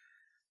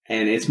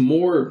 And it's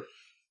more,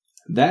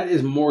 that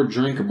is more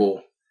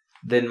drinkable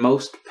than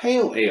most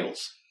pale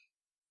ales.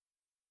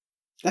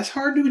 That's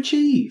hard to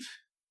achieve.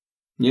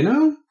 You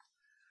know?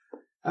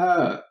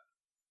 How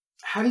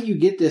do you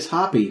get this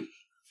hoppy?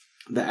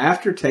 The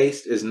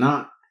aftertaste is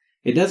not,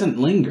 it doesn't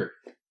linger.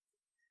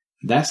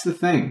 That's the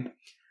thing.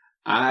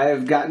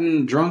 I've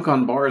gotten drunk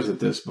on bars at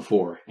this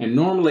before, and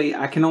normally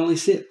I can only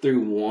sit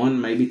through one,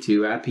 maybe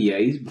two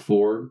IPAs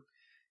before,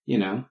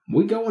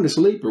 we going to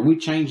sleep or we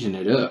changing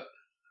it up.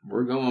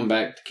 We're going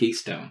back to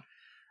Keystone.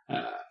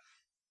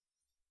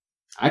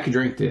 I could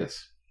drink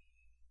this.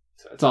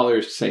 So that's all there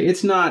is to say.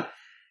 It's not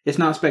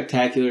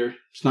spectacular.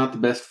 It's not the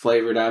best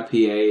flavored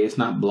IPA. It's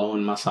not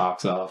blowing my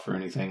socks off or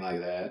anything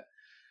like that.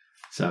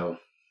 So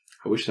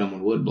I wish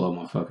someone would blow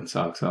my fucking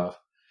socks off.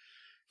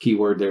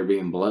 Keyword there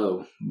being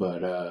blow.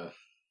 But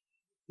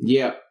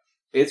yeah,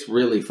 it's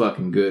really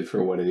fucking good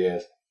for what it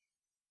is.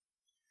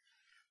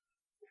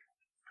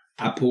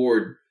 I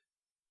poured,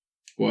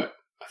 a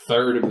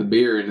third of the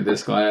beer into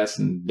this glass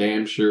and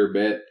damn sure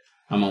bet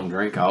I'm going to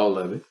drink all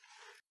of it.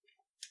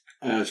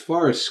 As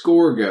far as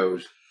score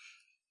goes,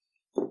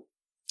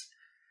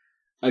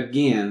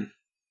 again,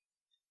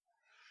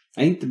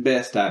 ain't the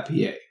best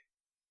IPA.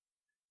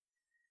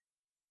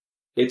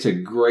 It's a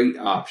great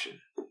option.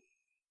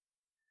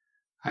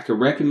 I could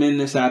recommend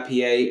this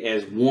IPA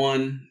as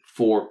one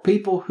for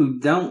people who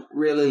don't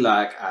really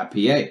like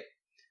IPA.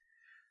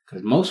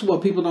 Because most of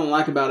what people don't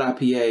like about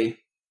IPA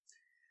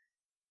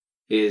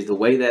is the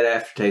way that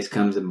aftertaste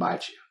comes and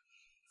bites you.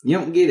 You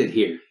don't get it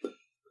here.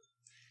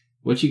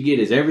 What you get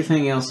is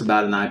everything else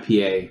about an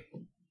IPA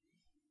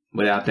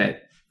without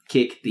that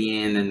kick at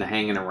the end and the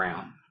hanging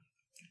around.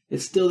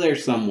 It's still there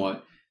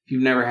somewhat. If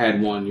you've never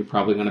had one, you're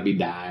probably going to be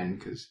dying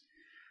because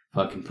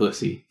fucking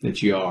pussy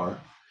that you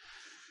are.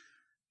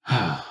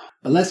 But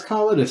let's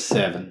call it a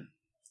 7.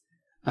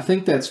 I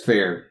think that's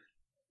fair.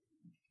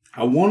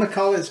 I want to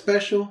call it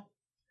special.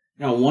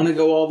 I want to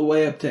go all the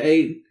way up to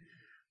 8,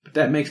 but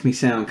that makes me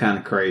sound kind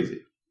of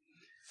crazy.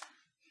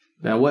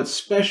 Now, what's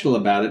special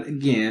about it,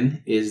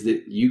 again, is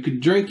that you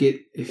could drink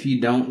it if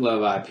you don't love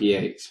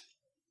IPAs.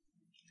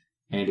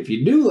 And if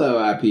you do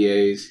love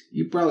IPAs,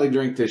 you probably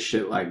drink this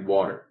shit like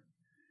water.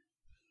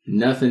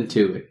 Nothing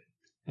to it.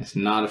 It's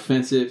not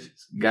offensive.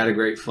 It's got a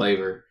great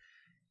flavor.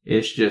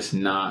 It's just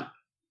not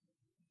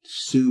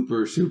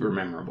super, super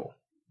memorable.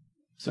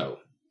 So,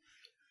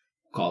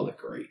 call it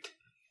great.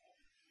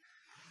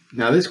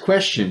 Now, this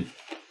question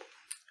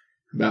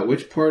about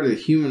which part of the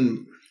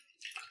human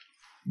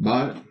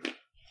body,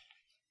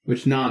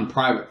 which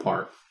non-private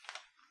part,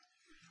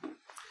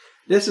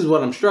 this is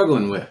what I'm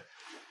struggling with.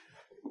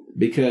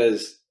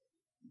 Because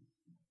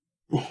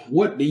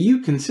what do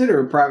you consider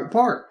a private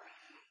part?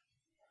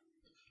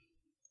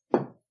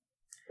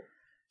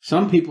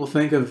 Some people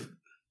think of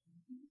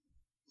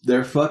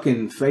their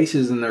fucking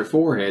faces and their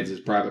foreheads as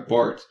private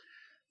parts.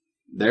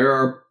 There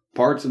are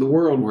parts of the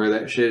world where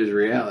that shit is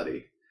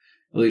reality.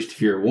 At least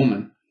if you're a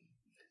woman.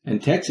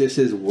 And Texas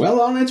is well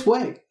on its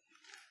way.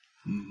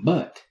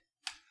 But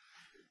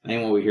that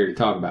ain't what we're here to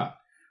talk about.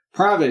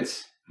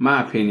 Privates,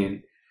 my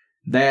opinion,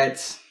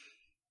 that's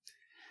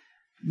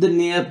the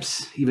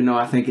nips, even though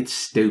I think it's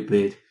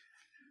stupid.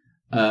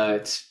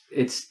 It's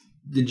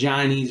the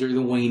ginies or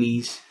the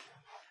weenies.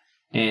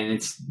 And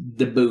it's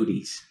the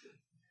booties.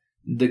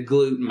 The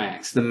glute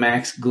max, the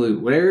max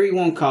glute, whatever you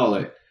want to call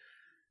it.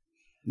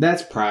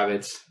 That's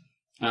privates.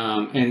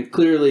 And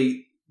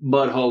clearly,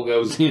 butthole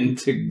goes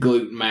into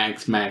glute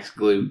max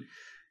glute.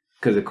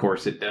 Because of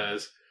course it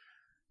does.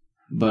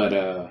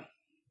 But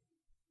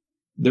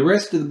the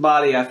rest of the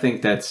body, I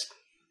think that's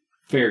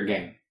fair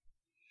game.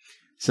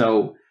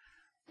 So,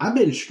 I've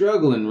been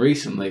struggling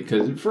recently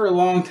because for a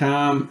long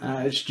time,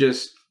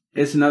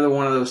 it's another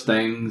one of those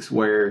things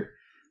where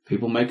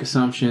people make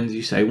assumptions,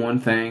 you say one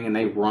thing and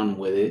they run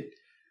with it.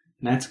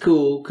 And that's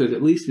cool because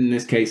at least in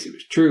this case it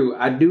was true.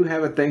 I do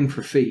have a thing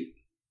for feet.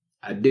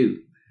 I do.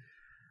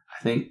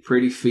 I think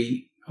pretty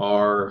feet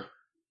are,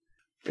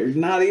 there's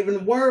not even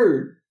a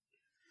word.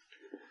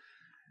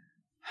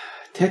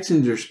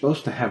 Texans are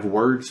supposed to have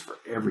words for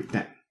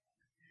everything.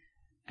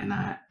 And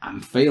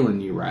I'm failing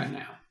you right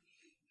now.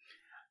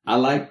 I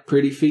like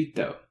pretty feet,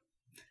 though.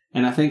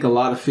 And I think a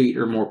lot of feet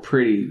are more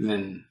pretty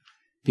than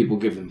people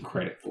give them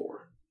credit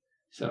for.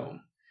 So,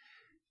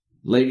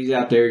 ladies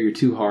out there, you're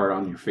too hard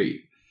on your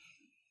feet.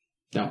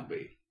 Don't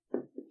be.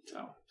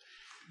 So,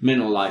 men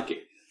will like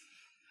it.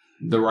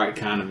 The right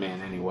kind of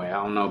men, anyway.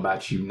 I don't know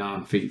about you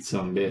non-feet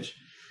son bitch.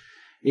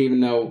 Even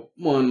though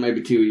one,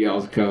 maybe two of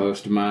y'all's a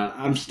co-host of mine,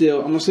 I'm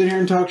going to sit here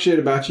and talk shit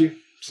about you.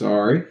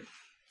 Sorry.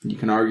 You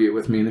can argue it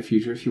with me in the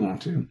future if you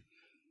want to.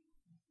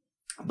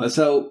 But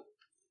so,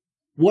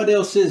 what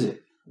else is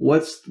it?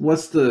 What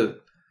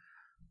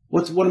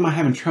am I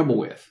having trouble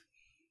with?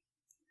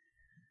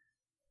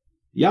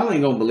 Y'all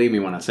ain't gonna believe me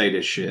when I say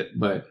this shit,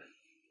 but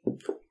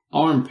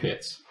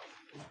armpits.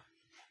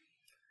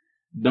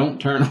 Don't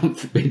turn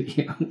off the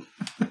video.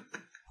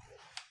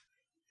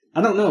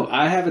 I don't know.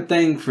 I have a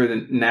thing for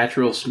the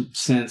natural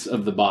sense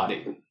of the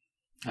body.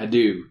 I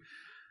do.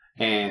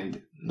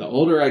 And the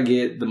older I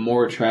get, the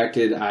more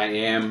attracted I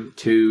am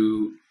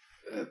to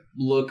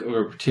look of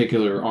a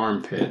particular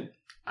armpit.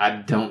 I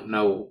don't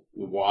know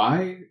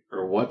why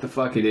or what the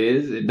fuck it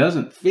is. It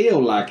doesn't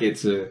feel like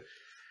it's a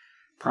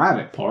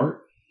private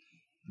part,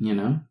 you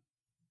know?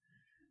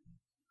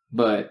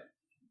 But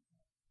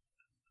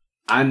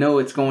I know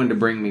it's going to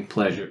bring me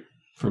pleasure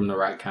from the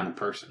right kind of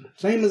person.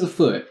 Same as a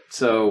foot.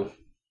 So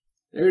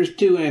there's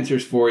 2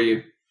 answers for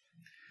you.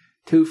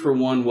 2 for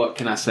 1. What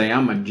can I say?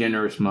 I'm a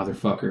generous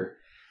motherfucker.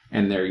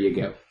 And there you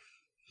go.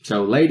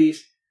 So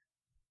ladies,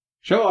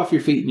 show off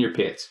your feet and your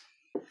pits.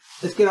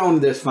 Let's get on to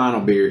this final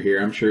beer here.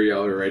 I'm sure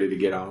y'all are ready to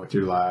get on with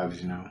your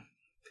lives,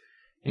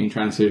 Ain't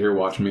trying to sit here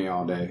watching me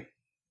all day.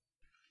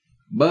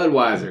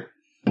 Budweiser.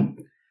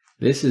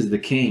 This is the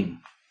king.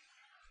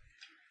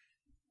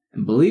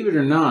 And believe it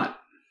or not,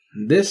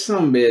 this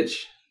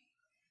sumbitch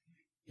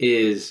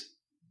is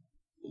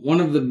one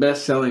of the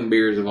best-selling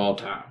beers of all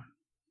time.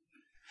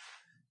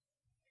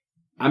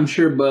 I'm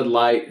sure Bud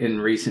Light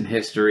in recent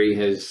history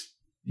has,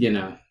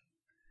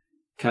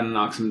 kind of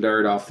knocked some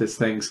dirt off this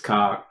thing's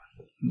cock.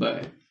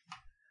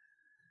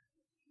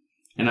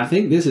 And I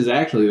think this is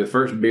actually the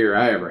first beer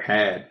I ever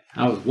had.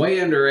 I was way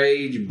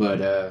underage,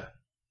 but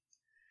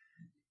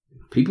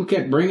people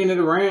kept bringing it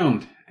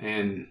around.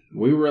 And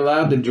we were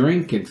allowed to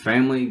drink in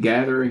family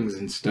gatherings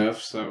and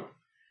stuff, so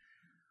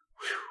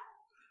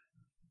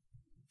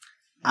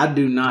I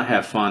do not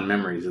have fond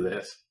memories of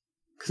this,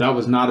 because I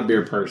was not a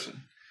beer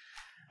person.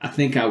 I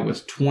think I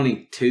was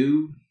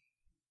 22,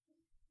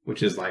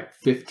 which is like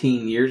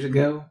 15 years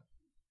ago,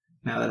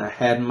 now that I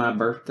had my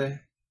birthday,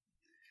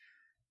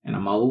 and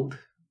I'm old.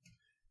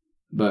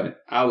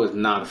 But I was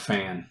not a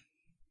fan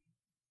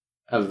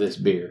of this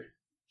beer.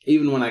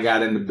 Even when I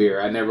got into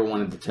beer, I never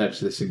wanted to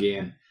touch this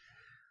again.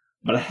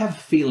 But I have a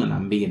feeling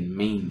I'm being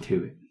mean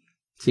to it.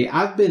 See,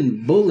 I've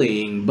been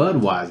bullying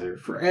Budweiser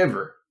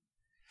forever.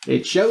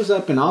 It shows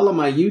up in all of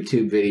my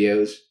YouTube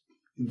videos,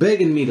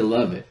 begging me to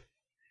love it.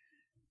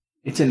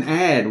 It's an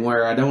ad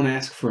where I don't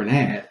ask for an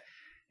ad,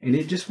 and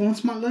it just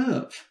wants my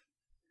love.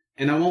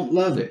 And I won't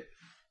love it.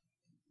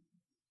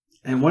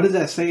 And what does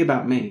that say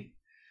about me?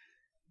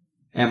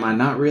 Am I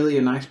not really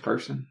a nice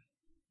person?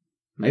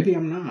 Maybe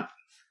I'm not.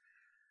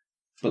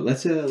 But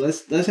let's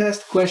ask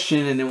the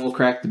question, and then we'll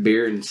crack the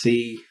beer and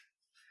see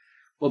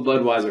what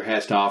Budweiser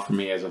has to offer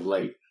me as of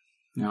late.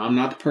 Now, I'm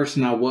not the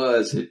person I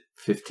was at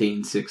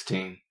 15,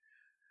 16.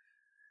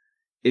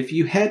 If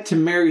you had to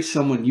marry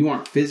someone you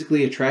aren't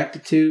physically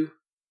attracted to,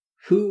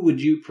 who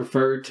would you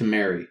prefer to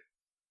marry?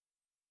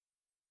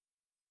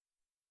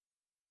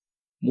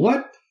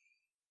 What?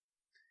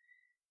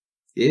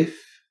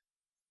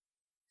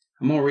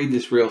 I'm going to read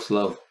this real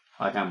slow,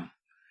 like I'm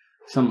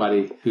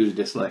somebody who's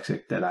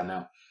dyslexic that I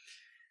know.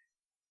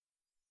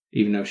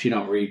 Even though she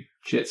don't read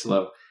shit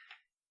slow.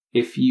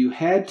 If you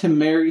had to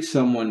marry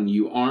someone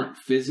you aren't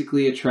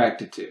physically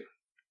attracted to,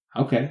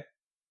 okay,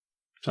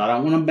 so I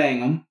don't want to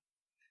bang them.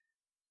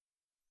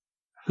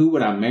 Who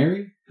would I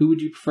marry? Who would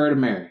you prefer to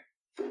marry?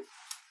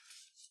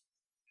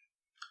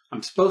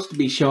 I'm supposed to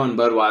be showing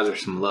Budweiser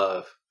some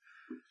love.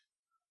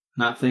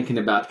 Not thinking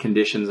about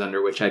conditions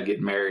under which I'd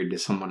get married to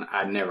someone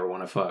I'd never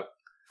want to fuck.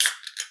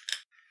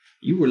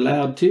 You were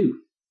loud too.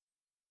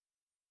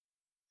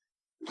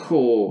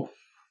 Cool.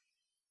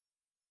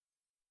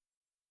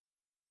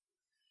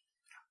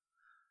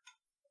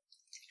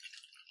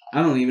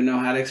 I don't even know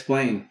how to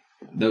explain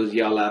those of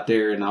y'all out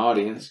there in the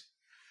audience.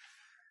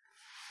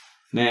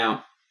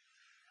 Now,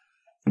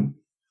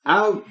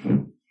 I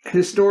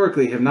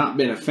historically have not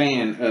been a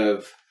fan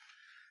of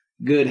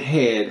good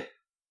head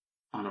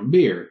on a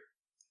beer.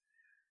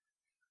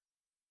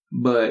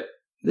 But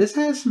this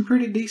has some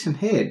pretty decent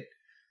head.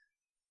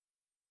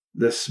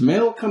 The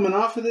smell coming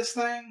off of this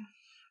thing?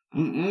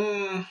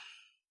 You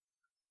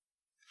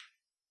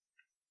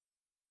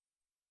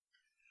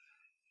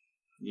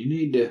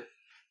need to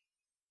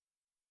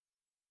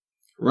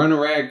run a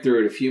rag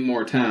through it a few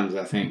more times,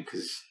 I think,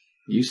 because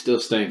you still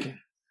stinking.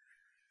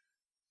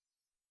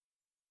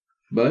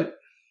 But,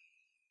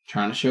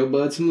 trying to show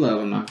Bud some love.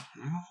 I'm not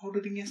going to hold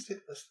it against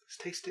it. Let's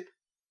taste it.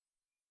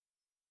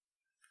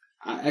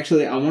 I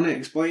want to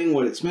explain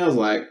what it smells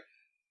like.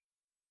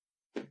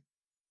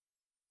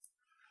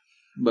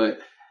 But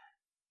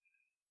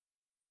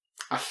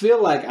I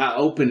feel like I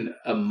opened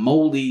a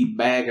moldy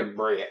bag of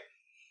bread.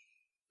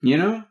 You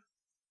know?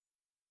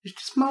 It's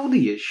just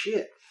moldy as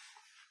shit.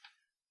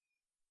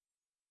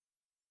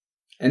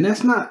 And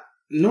that's not...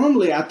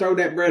 Normally I throw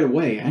that bread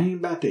away. I ain't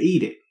about to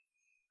eat it.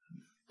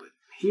 But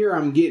here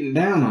I'm getting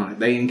down on it.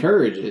 They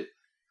encourage it.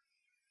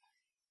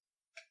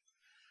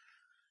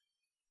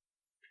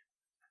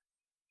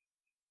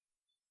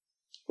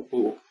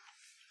 Ooh.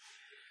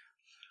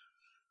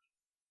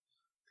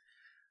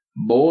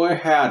 Boy,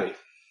 howdy.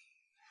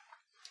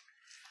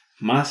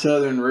 My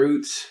southern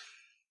roots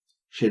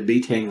should be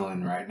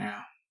tingling right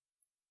now.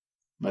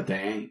 But they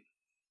ain't.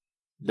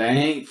 They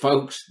ain't,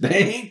 folks. They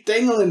ain't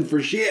tingling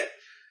for shit.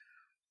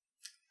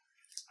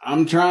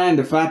 I'm trying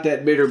to fight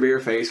that bitter beer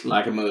face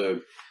like a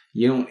mug.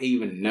 You don't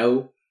even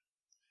know.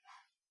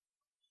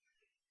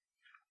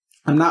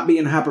 I'm not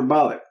being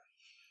hyperbolic.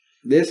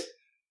 This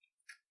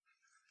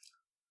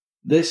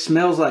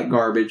smells like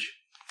garbage.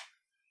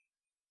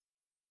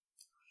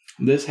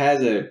 This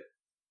has a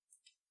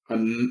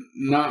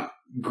not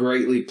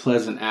greatly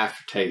pleasant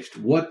aftertaste.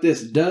 What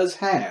this does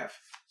have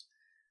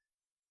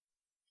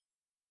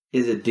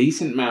is a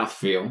decent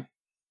mouthfeel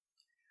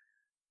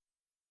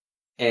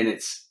and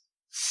it's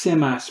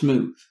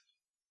semi-smooth.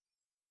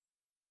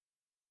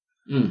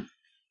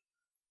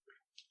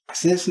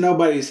 Since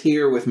nobody's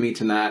here with me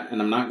tonight,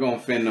 and I'm not going to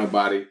offend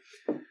nobody,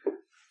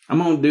 I'm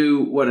going to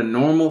do what a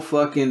normal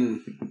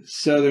fucking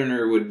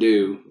Southerner would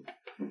do.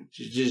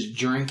 Just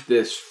drink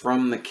this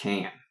from the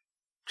can.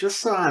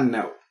 Just so I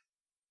know.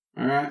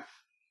 Alright?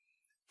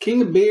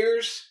 King of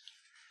Beers.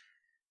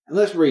 And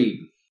let's read.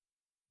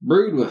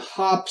 Brewed with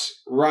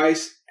hops,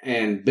 rice,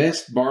 and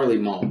best barley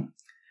malt.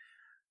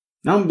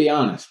 Now I'm going to be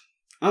honest.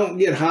 I don't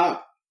get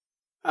hop.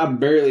 I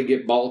barely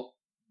get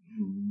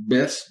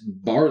best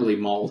barley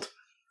malt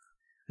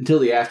until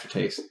the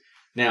aftertaste.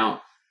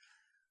 Now,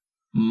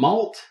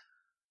 malt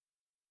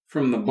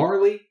from the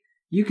barley,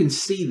 you can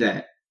see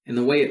that in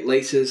the way it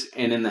laces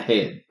and in the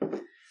head.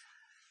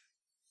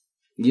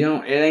 You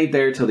know, it ain't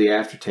there till the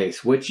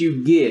aftertaste. What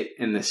you get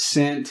in the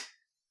scent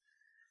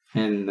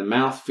and the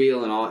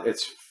mouthfeel and all,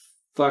 it's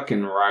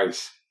fucking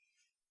rice.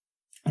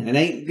 And it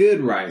ain't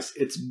good rice.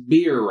 It's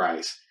beer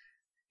rice.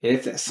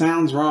 If that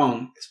sounds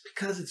wrong, it's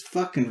because it's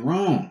fucking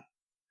wrong.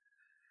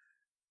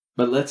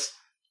 But let's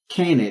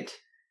can it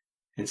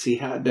and see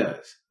how it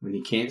does. When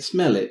you can't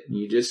smell it,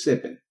 you just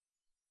sip it.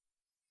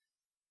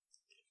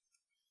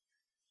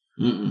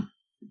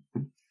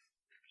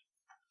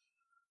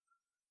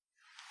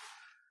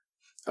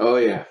 Oh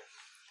yeah.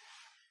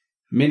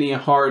 Many a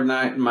hard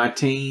night in my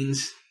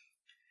teens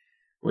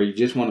where you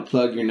just want to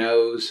plug your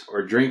nose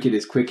or drink it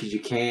as quick as you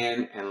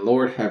can, and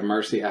Lord have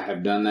mercy, I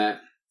have done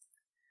that.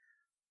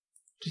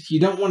 Just you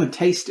don't want to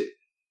taste it.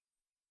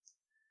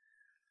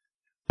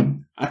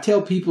 I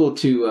tell people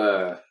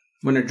to,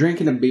 when they're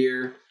drinking a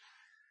beer,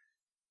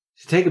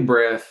 to take a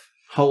breath,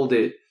 hold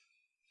it,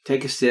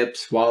 take a sip,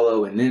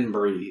 swallow, and then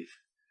breathe.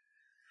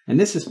 And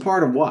this is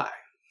part of why.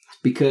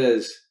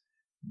 Because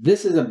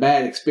this is a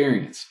bad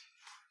experience.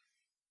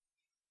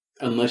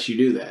 Unless you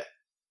do that.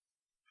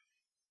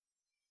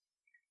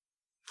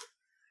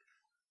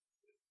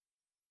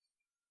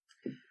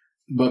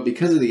 But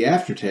because of the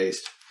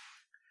aftertaste,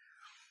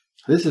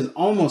 this is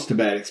almost a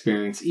bad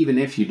experience even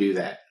if you do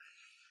that.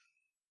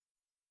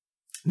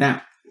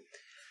 Now,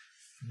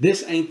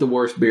 this ain't the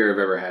worst beer I've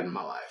ever had in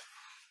my life.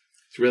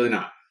 It's really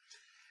not.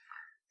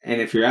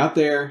 And if you're out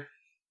there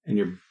and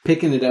you're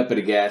picking it up at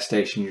a gas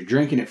station, you're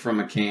drinking it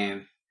from a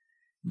can,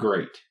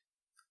 great.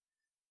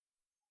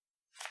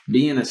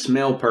 Being a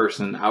smell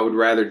person, I would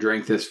rather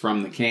drink this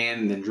from the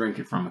can than drink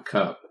it from a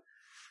cup.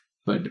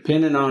 But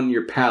depending on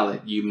your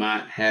palate, you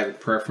might have a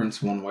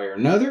preference one way or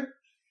another.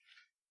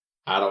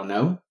 I don't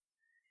know.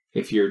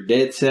 If you're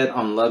dead set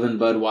on loving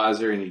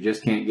Budweiser and you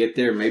just can't get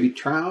there, maybe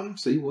try them.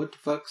 See what the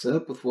fuck's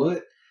up with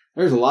what.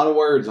 There's a lot of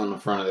words on the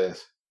front of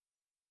this.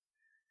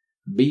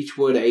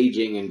 Beechwood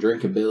aging and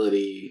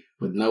drinkability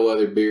with no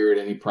other beer at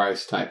any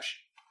price type shit.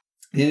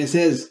 And it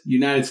says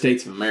United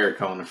States of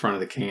America on the front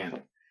of the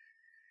can.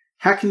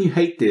 How can you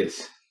hate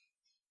this?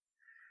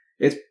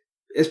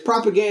 It's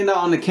propaganda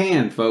on the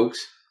can,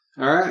 folks.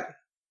 Alright?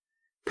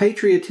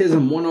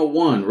 Patriotism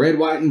 101. Red,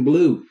 white, and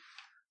blue.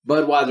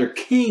 Budweiser,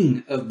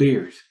 king of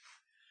beers.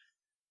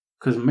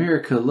 Because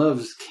America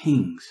loves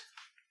kings.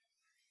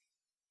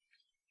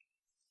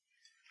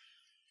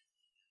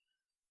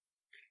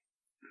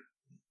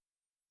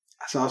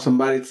 I saw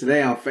somebody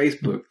today on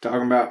Facebook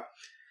talking about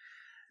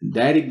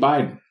Daddy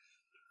Biden.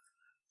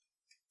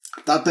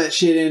 I thought that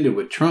shit ended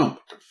with Trump.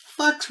 What the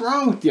fuck's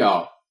wrong with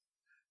y'all?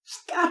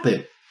 Stop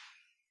it.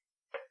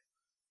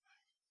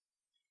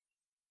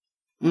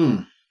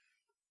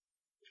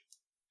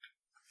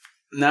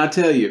 Now I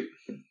tell you,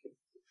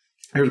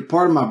 there's a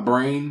part of my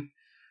brain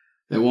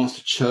that wants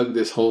to chug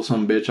this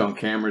wholesome bitch on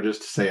camera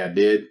just to say I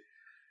did.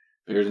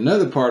 There's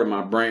another part of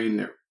my brain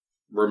that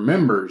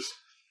remembers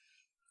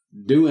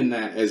doing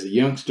that as a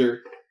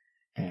youngster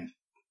and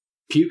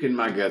puking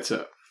my guts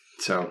up.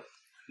 So,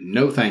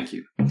 no thank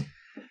you.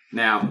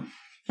 Now,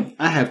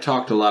 I have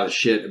talked a lot of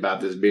shit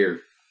about this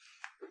beer,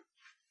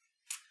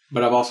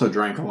 but I've also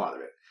drank a lot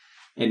of it.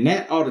 And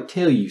that ought to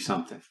tell you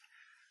something.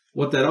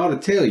 What that ought to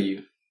tell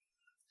you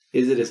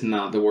is that it's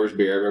not the worst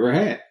beer I've ever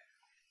had.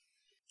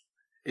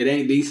 It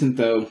ain't decent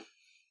though.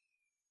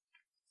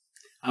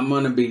 I'm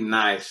going to be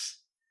nice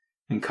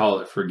and call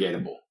it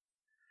forgettable.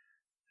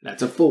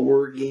 That's a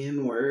 4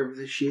 again, wherever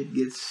the shit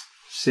gets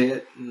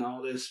set and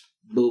all this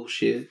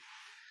bullshit.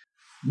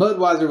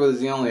 Budweiser was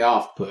the only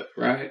off-put,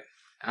 right?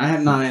 I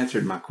have not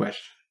answered my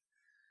question.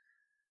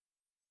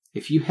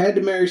 If you had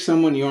to marry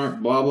someone you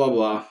aren't blah, blah,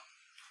 blah,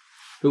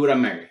 who would I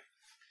marry?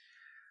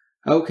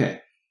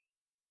 Okay.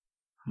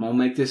 I'm going to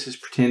make this as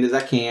pretend as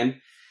I can.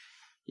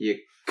 You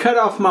cut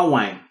off my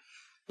wang.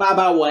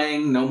 Bye-bye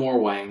wang, no more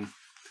wang.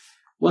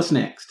 What's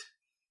next?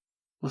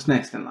 What's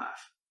next in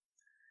life?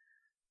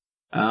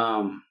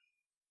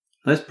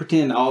 Let's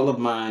pretend all of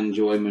my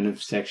enjoyment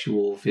of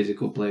sexual,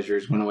 physical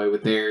pleasures went away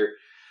with there.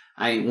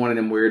 I ain't one of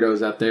them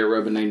weirdos out there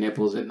rubbing their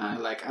nipples at night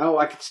like, oh,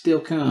 I could still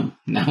come.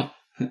 No,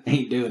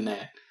 ain't doing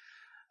that.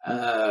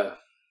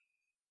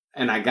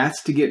 And I got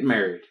to get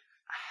married.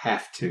 I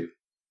have to.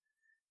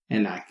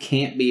 And I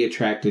can't be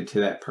attracted to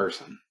that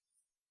person.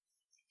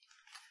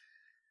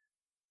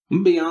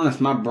 I'm going to be honest,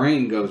 my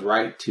brain goes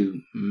right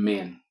to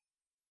men.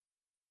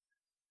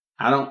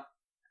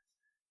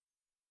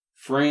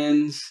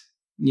 Friends,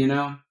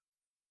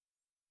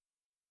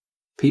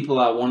 people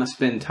I want to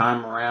spend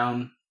time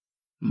around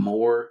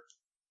more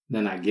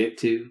than I get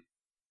to.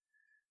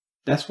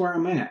 That's where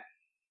I'm at.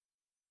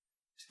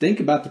 Think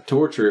about the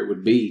torture it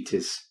would be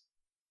to,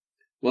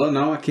 well,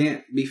 no, I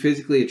can't be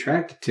physically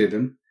attracted to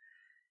them.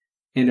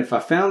 And if I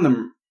find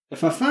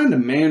a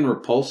man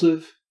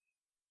repulsive,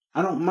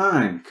 I don't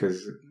mind,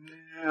 because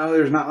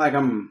there's not like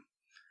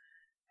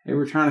they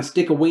were trying to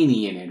stick a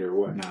weenie in it or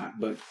whatnot.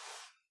 But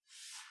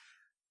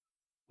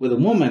with a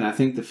woman, I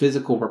think the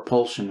physical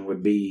repulsion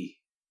would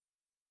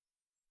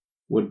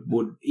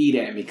eat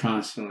at me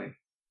constantly.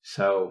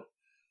 So,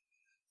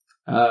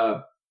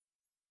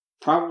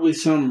 probably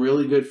some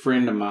really good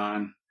friend of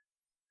mine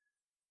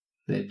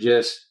that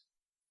just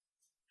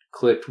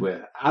clicked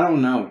with. I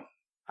don't know.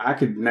 I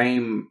could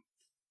name,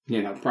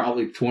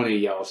 probably 20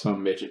 of y'all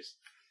some bitches.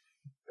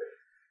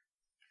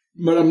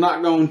 But I'm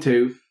not going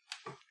to.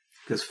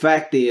 Because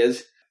fact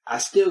is, I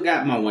still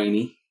got my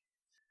weenie.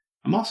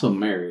 I'm also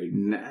married.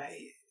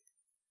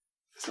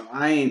 So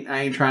I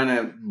ain't trying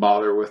to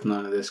bother with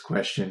none of this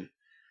question.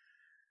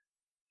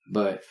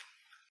 But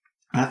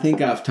I think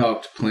I've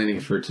talked plenty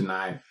for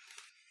tonight.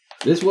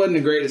 This wasn't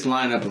the greatest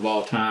lineup of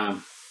all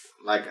time.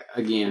 Like,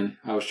 again,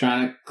 I was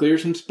trying to clear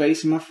some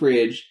space in my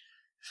fridge.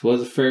 This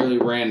was a fairly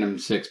random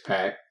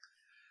 6-pack.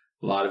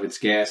 A lot of it's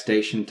gas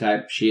station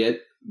type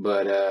shit.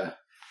 But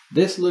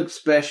this looked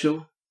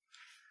special.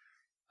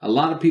 A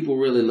lot of people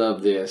really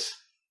love this.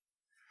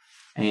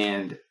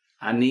 And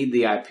I need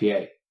the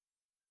IPA.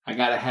 I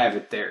gotta have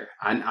it there.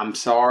 I'm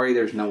sorry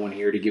there's no one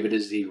here to give it a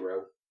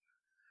 0.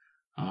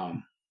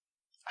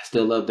 I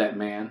still love that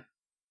man.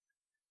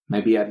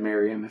 Maybe I'd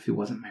marry him if he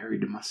wasn't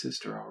married to my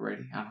sister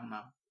already. I don't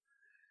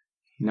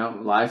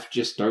know. Life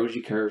just throws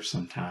you curves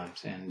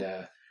sometimes. And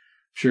I'm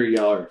sure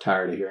y'all are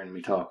tired of hearing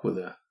me talk with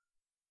a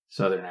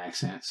southern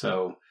accent.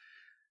 So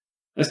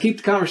let's keep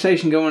the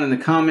conversation going in the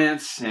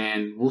comments.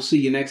 And we'll see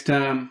you next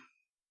time.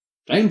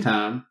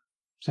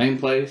 Same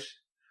place.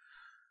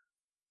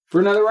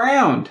 For another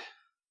round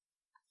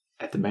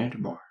at the Banter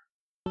Bar.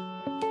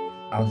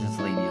 I'll just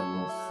leave you a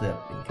little sip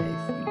in case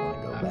you want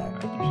to go back.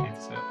 I appreciate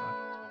the sip.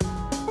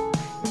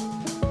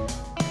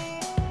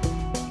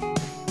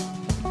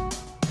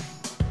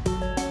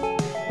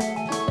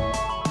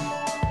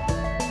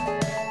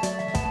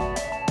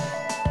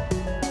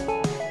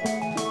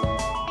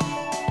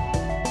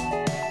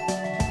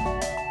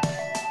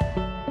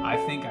 I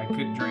think I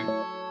could drink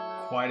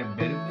quite a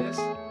bit of this.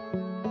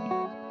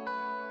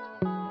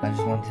 I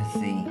just want to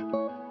see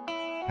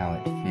how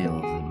it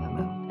feels in my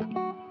mouth.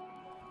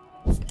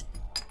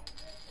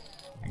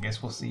 I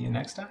guess we'll see you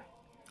next time.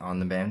 On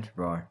the Banter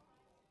Bar.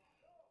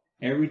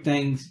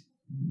 Everything's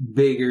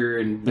bigger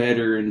and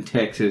better in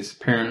Texas,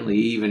 apparently.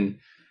 Even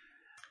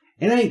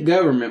it ain't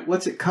government.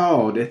 What's it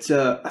called? It's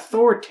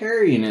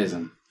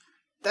authoritarianism.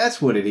 That's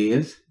what it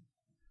is.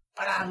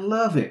 But I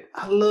love it.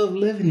 I love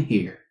living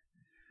here.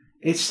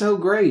 It's so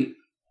great.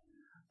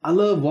 I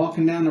love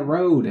walking down the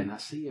road and I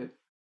see it.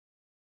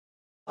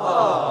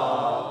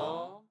 Aww.